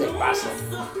estamos de paso.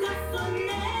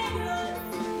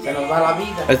 Se nos va la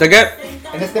vida. ¿Este qué?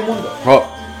 En este mundo Oh,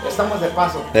 estamos de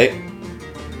paso. sí,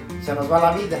 Se nos va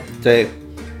la vida. sí,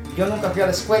 Yo nunca fui a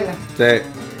la escuela, sí.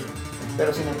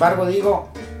 pero sin embargo digo,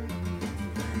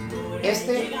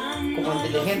 como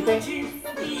inteligente,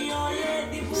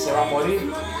 se va a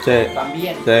morir Sí,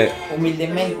 también, sí,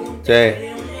 humildemente. sí.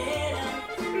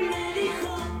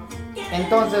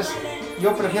 Entonces,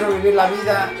 yo prefiero vivir la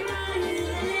vida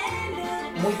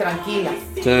muy tranquila.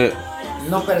 Sí,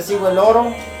 No persigo el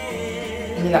oro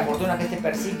ni la fortuna que te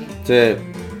persigue. sí.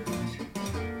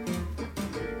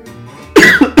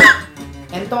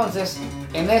 Entonces,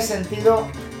 en ese sentido,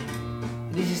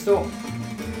 dices tú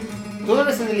no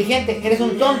eres inteligente, eres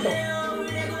un tonto.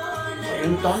 ¿Soy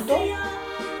un tonto?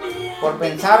 Por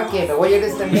pensar que me voy a ir de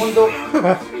este mundo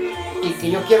y que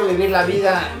yo quiero vivir la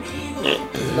vida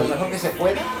lo mejor que se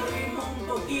pueda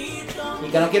y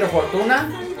que no quiero fortuna.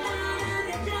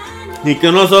 Y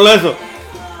que no solo eso.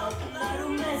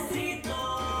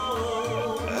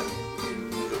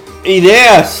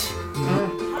 Ideas.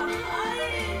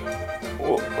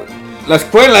 La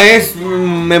escuela es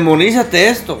memorízate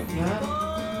esto.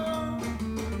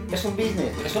 Es un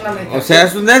business, es una O sea,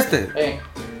 es un este. Eh,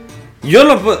 Yo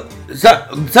lo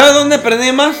 ¿sabes dónde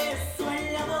aprendí más?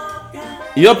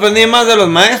 Yo aprendí más de los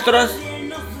maestros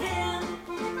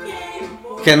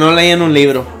que no leían un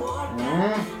libro.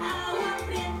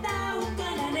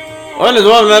 Hoy les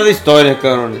voy a hablar de historia,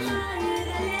 cabrones.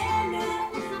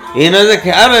 Y no es de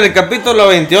que hablen el capítulo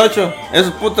 28.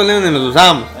 Esos putos libros ni los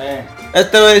usamos.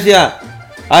 Este güey decía,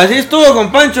 así estuvo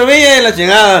con Pancho Villa y la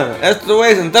chingada. Estos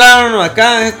güeyes entraron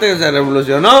acá, se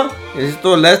revolucionó. Y así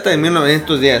estuvo la esta en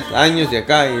 1910 años y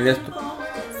acá y esto.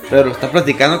 Pero lo está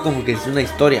platicando como que es una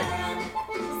historia.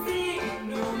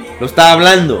 Lo está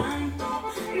hablando.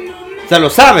 O sea, lo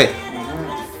sabe.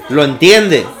 Lo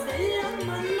entiende.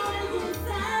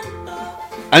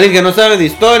 Alguien que no sabe de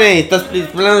historia y está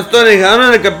explicando historia. Y ahora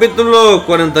en el capítulo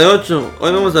 48.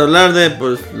 Hoy vamos a hablar de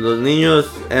pues los niños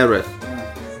héroes.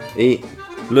 Y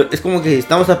es como que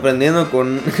estamos aprendiendo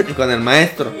con el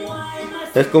maestro.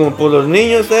 Es como pues los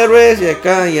niños héroes y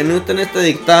acá y el Newton está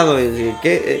dictado. Y así,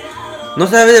 ¿qué? No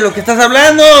sabes de lo que estás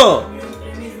hablando.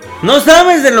 No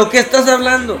sabes de lo que estás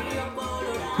hablando.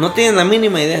 No tienes la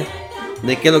mínima idea.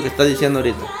 de qué es lo que estás diciendo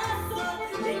ahorita.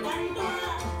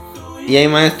 Y hay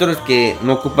maestros que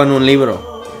no ocupan un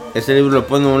libro. Ese libro lo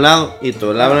ponen a un lado y te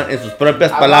lo hablan en sus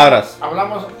propias palabras.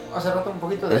 Hablamos hace rato un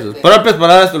poquito En sus propias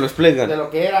palabras te lo de explican. lo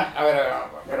que era. A ver,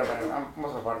 espera,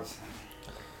 vamos a partes.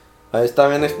 Ahí está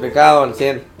bien explicado al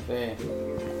 100. Sí.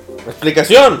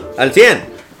 Explicación al 100.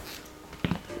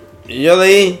 Y yo de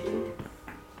ahí,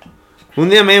 un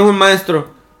día me dijo un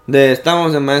maestro,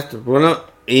 estábamos en maestro, bueno,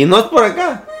 y no es por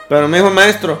acá, pero me dijo el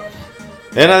maestro,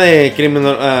 era de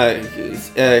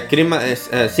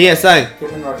CSI,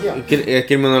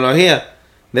 criminología,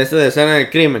 de esa de escena del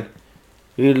crimen.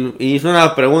 Y hizo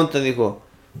una pregunta, dijo,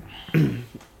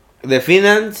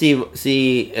 definan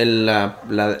si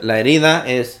la herida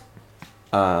es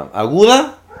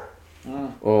aguda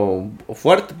o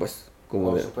fuerte, pues.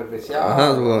 Como O de, superficial.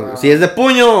 ajá, si es de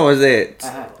puño o es de,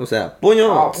 Ajá. o sea, puño.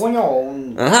 No, puño o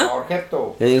un Ajá.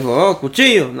 objeto Y dijo, oh,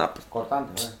 cuchillo. No, pues,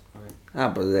 cortante.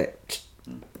 pues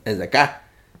es de acá.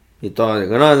 Y todo,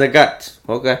 digo, no, es de acá.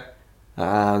 Ok.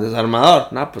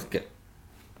 Desarmador. No, pues que.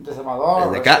 Desarmador.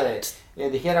 Es de acá.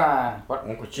 Dijera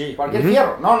Un cuchillo. cualquier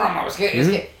fierro. No,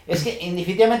 es que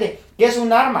indefinitivamente, ¿qué es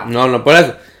un arma? No, por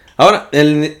eso.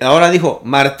 Ahora dijo,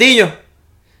 martillo.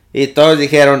 Y todos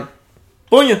dijeron,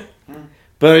 puño.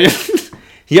 Pero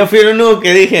yo fui el único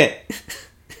que dije,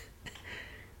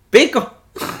 pico.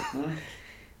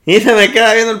 Y se me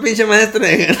queda viendo el pinche maestro.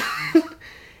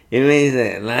 Y me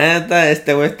dice, la neta,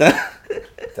 este güey está.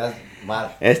 Estás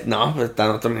mal. No, pues está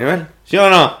en otro nivel. ¿Sí o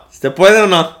no? ¿Se puede o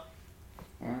no?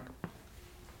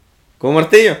 ¿Con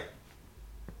martillo?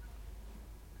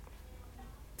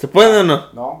 ¿Se puede o no?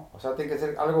 No, o sea, tiene que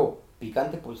ser algo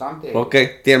picante, pulsante. Ok,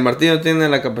 ¿el martillo tiene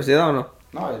la capacidad o no?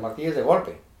 No, el martillo es de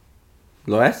golpe.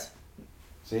 ¿Lo es?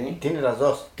 Sí. Tiene las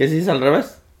dos. ¿Qué si es al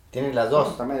revés? Tiene las No,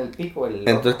 dos. también el pico, el.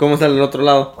 Entonces, ¿cómo sale el otro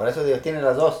lado? Por eso digo, tiene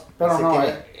las dos. Pero Así no,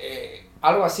 tiene-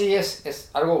 algo así es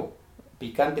algo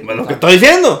picante. Bueno, lo que pulsante. estoy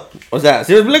diciendo. O sea,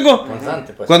 ¿sí me explico?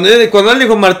 Constante, pues. Cuando él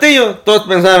dijo martillo, todos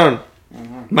pensaron,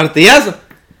 Ujú. martillazo.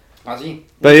 Así.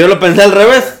 Pero yo lo pensé al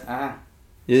revés. Ajá.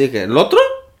 Yo dije, ¿el otro?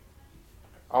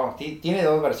 Oh, tiene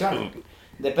dos versiones.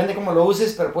 Depende cómo lo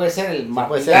uses, pero puede ser el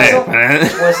puede ser. martillazo,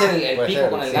 puede ser el Puede pico ser,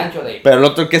 con el sí. gancho de. Pero el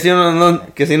otro que si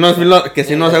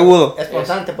no es agudo. Es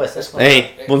punzante, pues. Es punzante.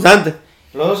 Ey, punzante.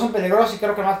 Los dos son peligrosos y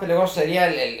creo que el más peligroso sería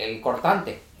el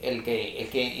cortante, el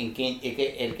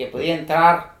que podía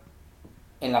entrar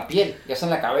en la piel, ya sea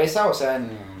en la cabeza o sea en.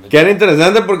 Que era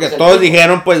interesante porque Es el todos pico.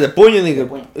 dijeron pues de puño. Y dije, De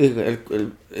puño.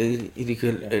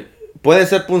 ¿puede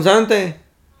ser punzante?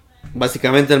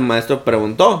 Básicamente el maestro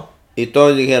preguntó. Y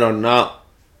todos dijeron, no.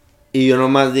 Y yo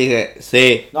nomás dije,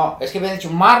 sí. No, es que me han dicho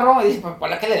marro y dice, pues, por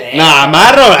la que le des. No,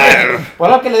 amarro. Por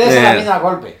lo que le des a la Eh. misma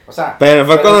golpe. O sea. Pero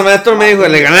fue cuando el es- maestro me dijo,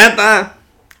 le ganeta.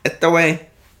 Este güey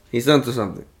hizo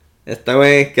something. Este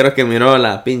güey creo que miró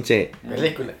la pinche.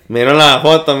 Película. Miró la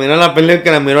foto, miró la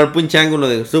película, miró el pinche ángulo.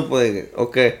 Digo, supo, dije,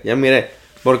 ok, ya miré.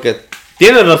 Porque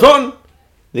tienes razón.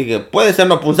 Dije, puede ser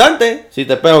no punzante si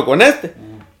te pego con este.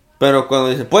 Pero cuando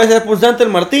dice, puede ser punzante el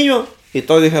martillo. Y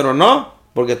todos dijeron no.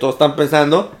 Porque todos están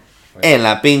pensando en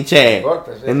la pinche.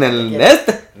 Golpes, sí, En el cualquiera.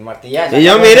 este. El martillazo. Y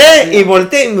yo miré y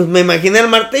volteé. Me imaginé el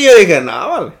martillo y dije, no,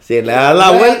 vale. Si le das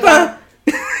la vuelta.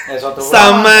 Es otro Esa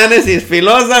broma. madre es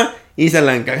filosa y se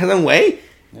la encaja a un güey.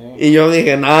 Sí. Y yo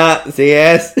dije, nah, sí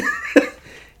es.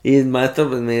 Y el maestro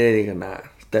pues me dije, nah,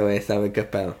 este güey sabe qué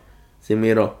pedo. Sí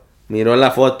miró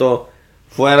la foto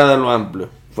fuera de lo amplio,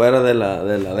 fuera de la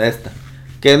de esta.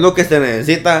 ¿Qué es lo que se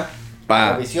necesita La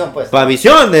para visión, pues.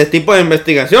 visión de tipo de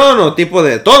investigación o tipo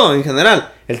de todo en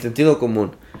general? El sentido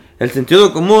común. El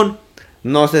sentido común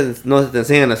no se te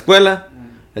enseña en la escuela.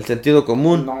 El sentido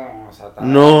común No, o sea,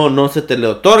 no se te le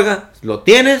otorga. ¿Lo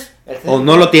tienes el o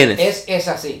no lo tienes? Es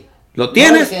así. ¿Lo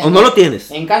tienes es o no lo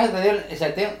tienes? En casa te dio el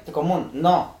sentido común.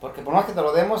 No, porque por más que te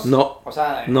lo demos. No. O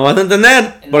sea. No vas a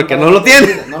entender porque no lo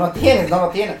tienes. No lo tienes.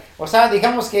 O sea,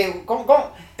 digamos que.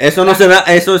 ¿Cómo? Eso no se da,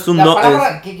 eso es un La no.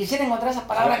 palabra que quisiera encontrar esa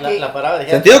palabra que. La palabra de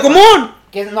Sentido común.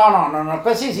 Que no.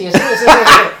 Pues sí.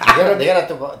 Dijera a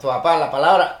tu papá la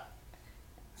palabra.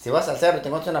 Si vas al cerro y te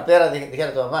encuentras una piedra, dijera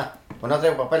a tu papá, pues no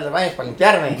traigo papel de baño para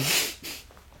limpiarme.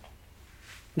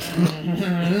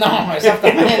 No,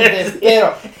 exactamente.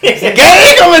 Pero. ¿Qué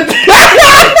dijo mentira?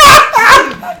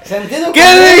 Sentido ¿Qué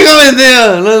común. dijo mentira?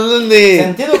 No entendí.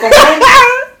 Sentido común.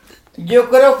 Yo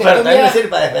creo que Pero también me todavía, sirve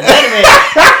para defenderme.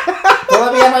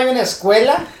 todavía no hay una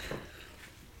escuela.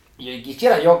 Y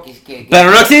quisiera yo que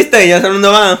Pero no existe, ya sé dónde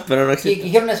va, pero no que existe.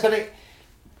 quisiera una escuela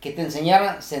que te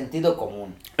enseñara sentido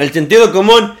común. El sentido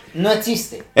común No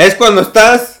existe. es cuando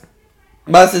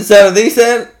vas a ser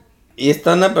diesel y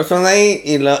está una persona ahí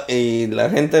y la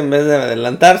gente en vez de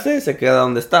adelantarse se queda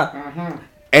donde está. Ajá.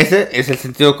 Ese es el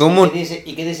sentido ¿Y común. qué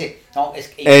dice? No, es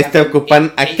que ellos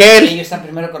Ocupan ellos- aquel. Ellos están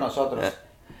primero con nosotros.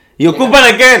 Y ocupan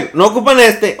aquel, no ocupan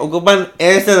ocupan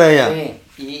este de allá.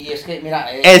 Sí, y es que,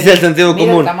 mira. Es el sentido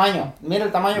mira común. Mira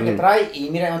el tamaño que trae y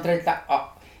mira no trae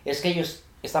es que ellos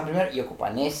están primero y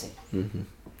ocupan ese.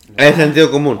 Es el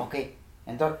sentido común. Ok,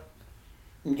 entonces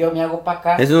yo me hago para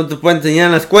acá. Eso no te puede enseñar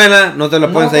en la escuela, no te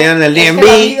lo puede No, enseñar en el es que DMV.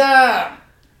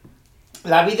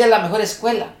 la vida es la mejor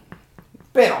escuela,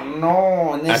 pero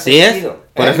no en ese Así es. sentido.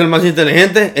 Por eso el más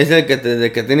inteligente es el que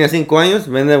desde que tenía 5 años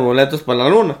vende boletos para la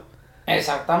luna.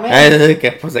 Exactamente. Es el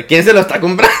que, pues, ¿a quién se lo está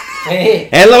comprando? Sí.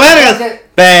 Es lo vergas. Es que-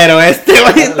 Pero este güey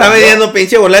Ya lo está vendió. vendiendo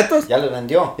pinche boletos. Ya los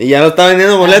vendió. Y ya lo está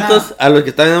vendiendo boletos Ajá. a los que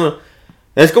está vendiendo.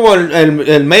 Es como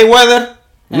el Mayweather.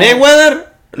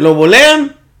 Mayweather lo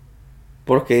bolean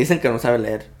porque dicen que no sabe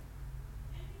leer.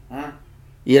 Ah,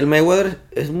 Y el Mayweather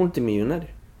es multimillonario.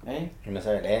 Y no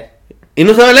sabe leer. Y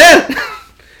no sabe leer.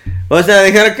 O sea,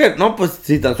 dijera que, no, pues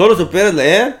si tan solo supieras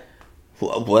leer,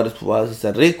 pues vas a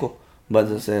ser rico, vas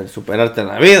a ser, superarte en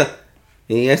la vida.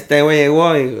 Y este güey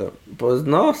llegó y, pues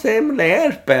no sé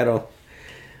leer, pero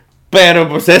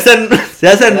pues se hacen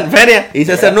feria y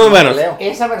se hacen números.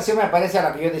 esa versión me parece a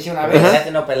la que yo decía una Pero vez. ya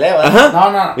que no pelea, ¿verdad?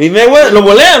 Ajá. No. Y Mayweather, lo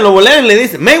bolean, le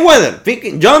dicen, Mayweather,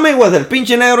 John Mayweather, el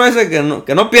pinche negro ese que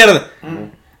no pierde.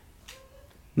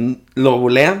 Lo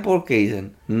bulean porque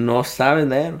dicen, no saben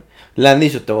leer. Le han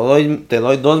dicho, te doy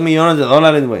 $2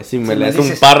 millones, güey, si me Si me lees un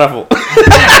dices- párrafo.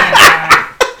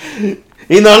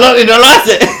 y no lo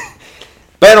hace.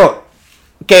 Pero,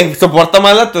 que soporta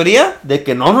más la teoría de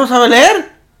que no sabe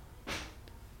leer.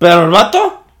 Pero el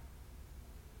vato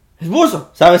es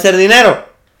buzo, sabe hacer dinero,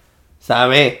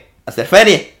 sabe hacer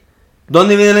feria.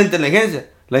 ¿Dónde viene la inteligencia?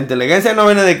 La inteligencia no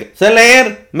viene de que sé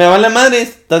leer, me vale madres,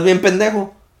 estás bien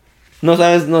pendejo. No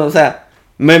sabes, no, o sea,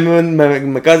 me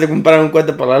acabas de comprar un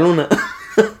cohete para la luna.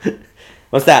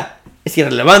 O sea, es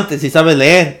irrelevante si sabes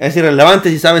leer, es irrelevante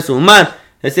si sabes sumar,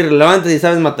 es irrelevante si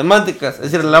sabes matemáticas,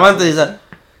 es irrelevante si sabes...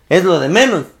 Es lo de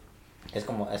menos. Es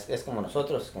como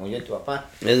nosotros, como yo y tu papá.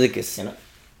 Es de que... Que no,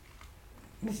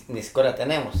 ni escuela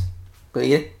tenemos.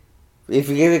 Oye, y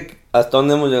fíjate hasta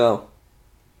dónde hemos llegado.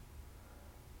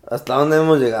 Hasta dónde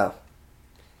hemos llegado.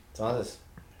 Entonces,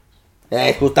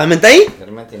 Justamente ahí,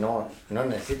 realmente no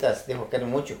necesitas, dijo que no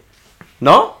mucho.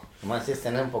 ¿no? Nomás necesitas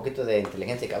tener un poquito de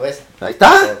inteligencia de cabeza. Ahí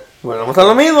está. Volvemos a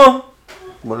lo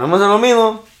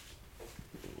mismo.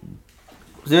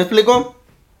 ¿Sí me explico?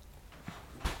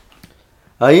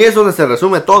 Ahí es donde se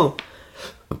resume todo.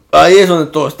 Ahí es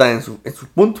donde todo está en su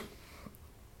punto.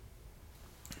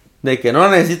 De que no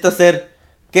necesitas ser...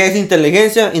 ¿Qué es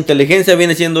inteligencia? Inteligencia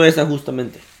viene siendo esa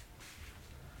justamente.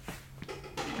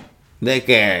 De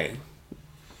que...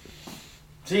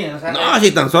 Sí, o sea, No,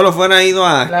 si tan solo fuera ido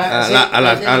a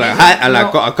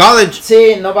college,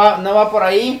 sí, no va por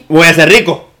ahí. voy a ser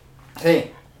rico.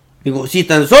 Sí. Digo, si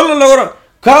tan solo logro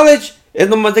college, es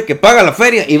nomás de que paga la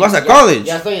feria y vas a college.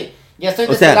 Ya estoy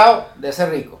O de sea, este lado de ser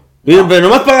rico. Pero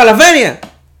nomás paga la feria.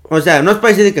 O sea, no es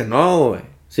para decir que no, güey.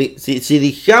 Si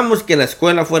dijamos que la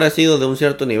escuela fuera sido de un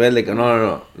cierto nivel, de que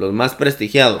no, los más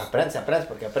prestigiados. Aprendes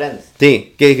porque aprendes.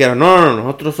 Sí, que dijeron, no,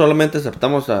 nosotros solamente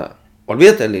aceptamos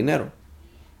olvídate del dinero.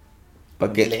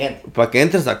 Para Inteligente. que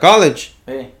entres a college,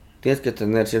 Sí. tienes que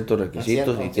tener ciertos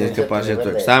requisitos y Un tienes que cierto pasar ciertos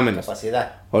nivel de exámenes.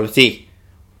 Capacidad. O sí.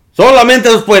 Solamente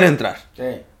esos pueden entrar.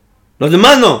 Sí. Los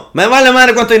demás no. Me vale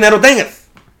madre cuánto dinero tengas.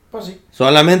 Pues sí.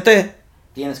 Solamente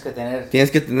Tienes que tener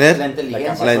la la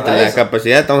inteligencia. la para la eso.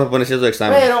 capacidad. Estamos a poner ciertos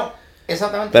exámenes. Pero,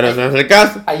 exactamente. Pero ese no es el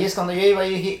caso. Ahí es cuando yo iba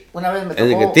y dije, una vez me Es de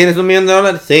que tocó. tienes $1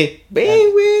 millón. Sí.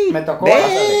 Ven, güey. Me tocó,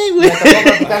 Ven, me tocó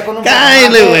platicar con un Cállate,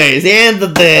 personaje. güey.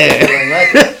 Siéntate.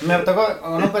 Me tocó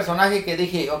con un personaje que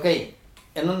dije, ok,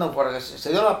 porque se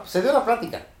dio la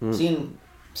plática, sin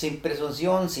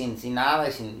presunción, sin nada,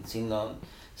 y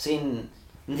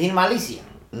sin malicia.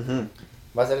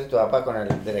 Va a salir tu papá con el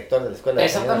director de la escuela.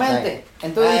 Exactamente.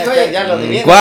 Entonces Ah, dije, es que oye, ya lo adivino.